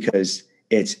for it, because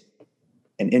it's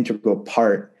an integral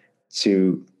part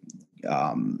to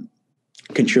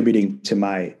contributing to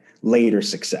my later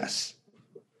success.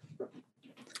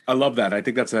 I love that. I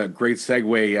think that's a great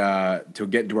segue to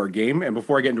get into our game. And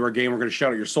before I get into our game, we're going to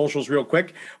shout out your socials real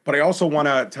quick. But I also want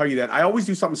to tell you that I always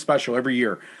do something special every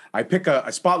year. I pick a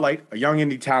spotlight, a young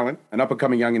indie talent, an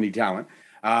up-and-coming young indie talent.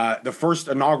 The first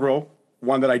inaugural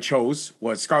one that I chose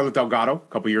was Scarlett Delgado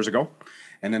a couple years ago.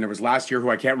 And then there was last year, who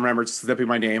I can't remember, it's slipping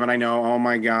my name. And I know, oh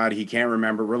my God, he can't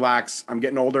remember. Relax. I'm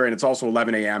getting older, and it's also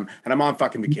 11 a.m. and I'm on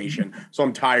fucking vacation. So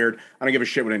I'm tired. I don't give a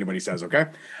shit what anybody says, okay?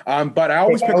 But I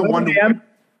always pick a one to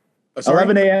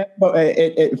 11 a.m.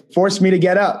 It forced me to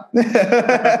get up,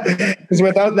 because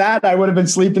without that, I would have been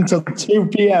sleeping till 2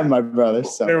 p.m., my brother.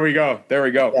 So there we go.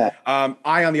 Yeah.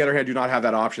 I, on the other hand, do not have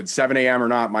that option. 7 a.m. or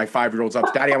not, my 5-year-old's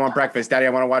up. Daddy, I want breakfast. Daddy, I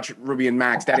want to watch Ruby and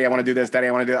Max. Daddy, I want to do this. Daddy,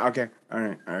 I want to do that. Okay. All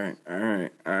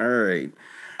right.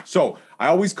 So I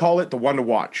always call it the one to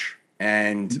watch.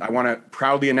 And I want to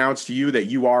proudly announce to you that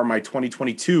you are my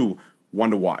 2022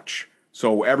 one to watch.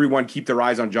 So everyone keep their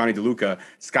eyes on Johnny DeLuca.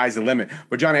 Sky's the limit.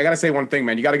 But Johnny, I got to say one thing,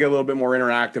 man. You got to get a little bit more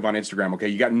interactive on Instagram, okay?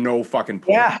 You got no fucking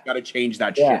point. Yeah. You got to change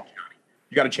that shit, Johnny.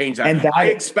 You got to change that. And I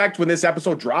expect when this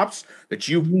episode drops that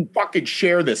you fucking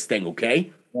share this thing,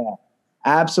 okay? Yeah,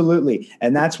 absolutely.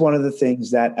 And that's one of the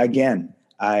things that, again,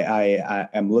 I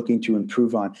am looking to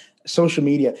improve on social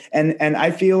media. And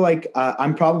I feel like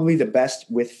I'm probably the best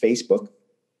with Facebook,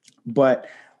 but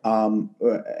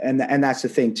and that's the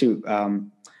thing too.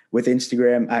 With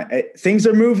Instagram, things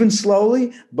are moving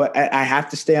slowly, but I have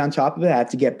to stay on top of it. I have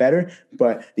to get better.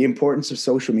 But the importance of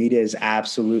social media is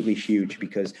absolutely huge,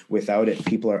 because without it,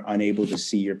 people are unable to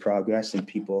see your progress, and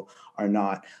people are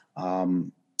not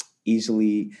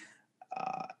easily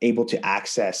able to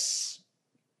access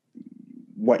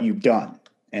what you've done.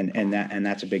 And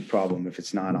that's a big problem if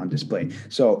it's not on display.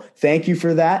 So thank you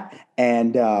for that.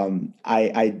 And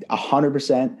I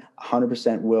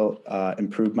 100% will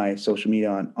improve my social media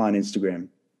on Instagram.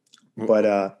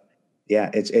 But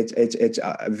yeah, it's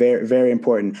very, very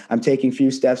important. I'm taking a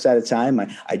few steps at a time.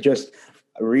 I just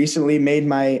recently made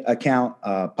my account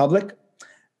public,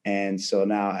 and so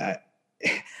now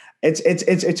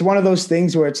it's one of those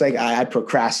things where it's like I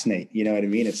procrastinate. You know what I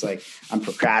mean? It's like I'm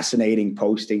procrastinating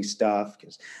posting stuff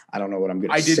because I don't know what I'm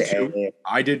going to say.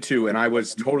 I did too. And I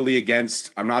was totally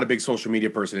against. I'm not a big social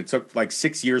media person. It took like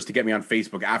 6 years to get me on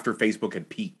Facebook after Facebook had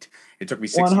peaked. It took me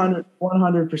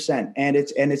 100%. And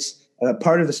it's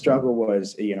part of the struggle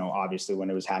was, obviously when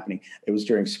it was happening, it was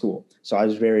during school. So I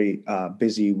was very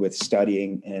busy with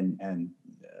studying and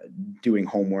doing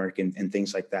homework and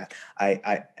things like that.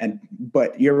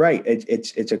 But you're right.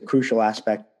 It's a crucial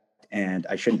aspect, and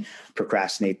I shouldn't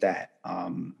procrastinate that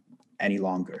any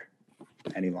longer.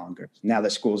 Now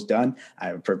that school's done, I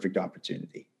have a perfect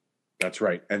opportunity. That's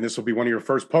right. And this will be one of your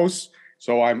first posts.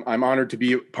 So I'm honored to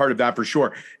be a part of that for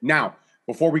sure. Now,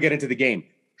 before we get into the game,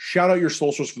 shout out your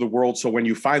socials for the world. So when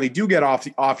you finally do get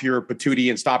off your patootie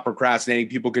and stop procrastinating,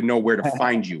 people can know where to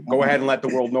find you. Go ahead and let the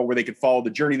world know where they can follow the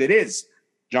journey that is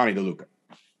Johnny DeLuca.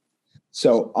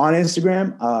 So on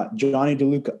Instagram, Johnny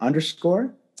DeLuca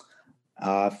 _.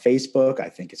 Facebook, I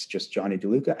think it's just Johnny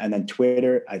DeLuca. And then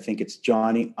Twitter, I think it's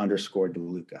Johnny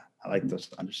 _DeLuca. I like those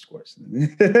underscores. We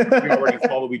already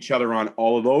follow each other on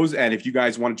all of those. And if you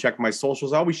guys want to check my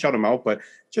socials, I always shout them out, but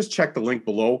just check the link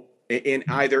below in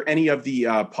either any of the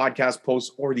podcast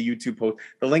posts or the YouTube post.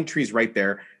 The link tree is right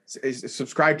there.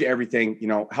 Subscribe to everything,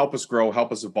 help us grow,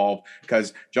 help us evolve,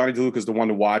 because Johnny DeLuca is the one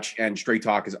to watch, and Straight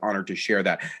Talk is honored to share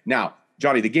that. Now,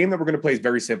 Johnny, the game that we're going to play is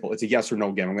very simple. It's a yes or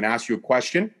no game. I'm going to ask you a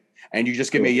question, and you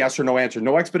just give me a yes or no answer.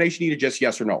 No explanation needed, just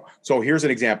yes or no. So here's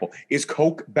an example. Is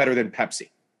Coke better than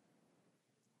Pepsi?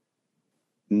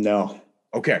 No.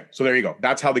 Okay, so there you go.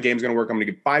 That's how the game's going to work. I'm going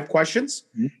to give 5 questions,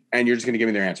 and you're just going to give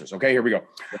me their answers. Okay, here we go.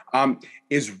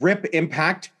 Is Rip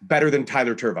Impact better than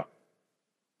Tyler Turva?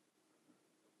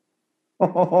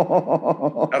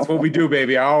 That's what we do,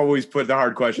 baby. I always put the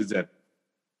hard questions in.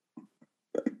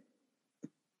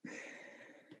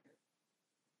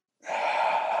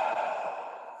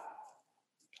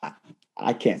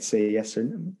 I can't say yes or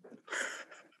no.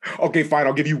 Okay, fine.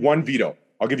 I'll give you one veto.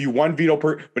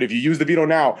 But if you use the veto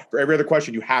now, for every other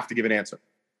question, you have to give an answer.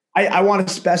 I want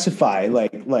to specify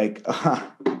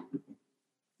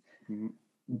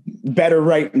better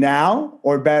right now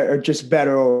or just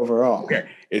better overall. Okay.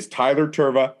 Is Tyler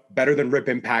Turva better than Rip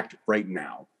Impact right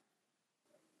now?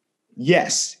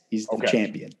 Yes, he's the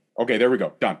champion. Okay, there we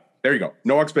go. Done. There you go.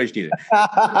 No explanation needed.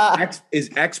 Is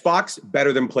Xbox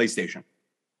better than PlayStation?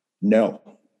 No.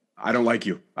 I don't like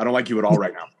you. I don't like you at all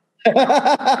right now.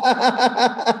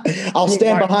 I'll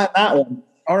stand behind that one.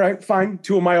 All right, fine.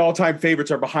 2 of my all-time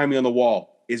favorites are behind me on the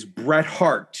wall. Is Bret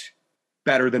Hart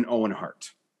better than Owen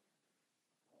Hart?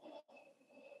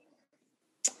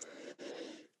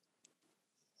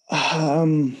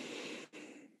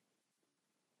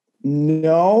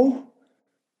 No.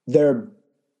 Can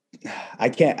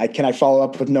I follow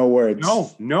up with no words?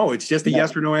 No, it's just a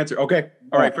yes or no answer. Okay.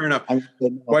 All right, fair enough.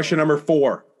 Question number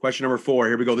 4.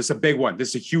 Here we go. This is a big one. This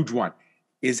is a huge one.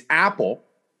 Is Apple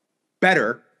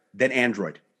better than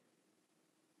Android?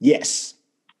 Yes.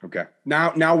 Okay.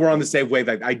 Now we're on the same wave.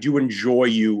 I do enjoy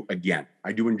you again.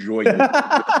 I do enjoy you.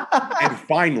 And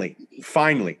finally,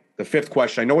 the 5th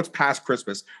question. I know it's past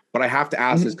Christmas, but I have to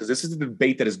ask this because this is a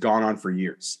debate that has gone on for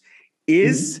years.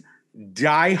 Is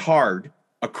Die Hard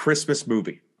a Christmas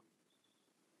movie?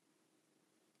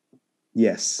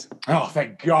 Yes. Oh,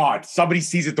 thank God. Somebody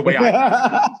sees it the way I do.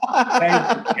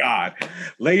 Thank God.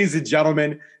 Ladies and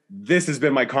gentlemen, this has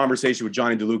been my conversation with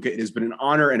Johnny DeLuca. It has been an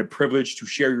honor and a privilege to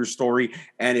share your story,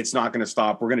 and it's not going to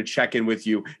stop. We're going to check in with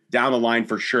you down the line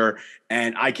for sure,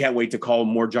 and I can't wait to call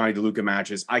more Johnny DeLuca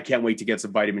matches. I can't wait to get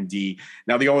some vitamin D.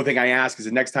 Now, the only thing I ask is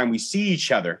the next time we see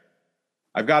each other,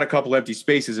 I've got a couple empty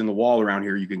spaces in the wall around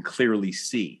here you can clearly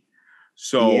see.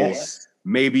 So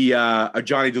maybe a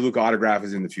Johnny DeLuca autograph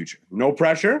is in the future. No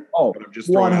pressure. Oh, but I'm just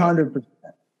 100%.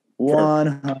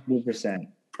 100%.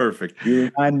 Perfect.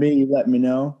 You remind me, you let me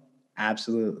know.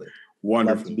 Absolutely.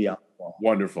 Wonderful. Love to be on the ball.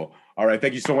 Wonderful. All right.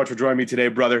 Thank you so much for joining me today,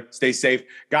 brother. Stay safe.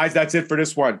 Guys, that's it for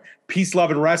this one. Peace, love,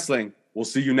 and wrestling. We'll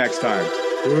see you next time.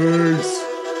 Peace.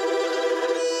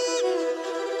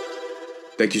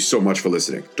 Thank you so much for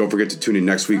listening. Don't forget to tune in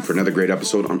next week for another great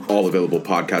episode on all available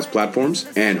podcast platforms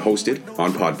and hosted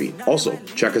on Podbean. Also,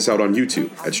 check us out on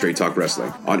YouTube at Straight Talk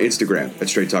Wrestling, on Instagram at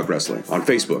Straight Talk Wrestling, on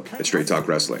Facebook at Straight Talk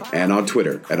Wrestling, and on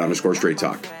Twitter at _Straight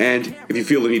Talk. And if you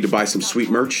feel the need to buy some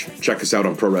sweet merch, check us out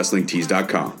on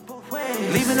ProWrestlingTees.com.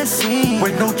 Leaving the scene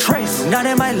with no trace, not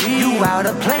in my league. You out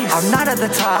of place. I'm not at the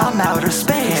top. I'm outer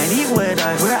space. Can't eat with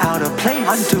us. We're out of place.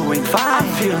 I'm doing fine.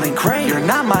 I'm feeling great. You're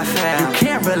not my fan. You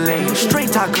can't relate. Straight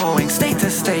talk going state to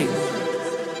state.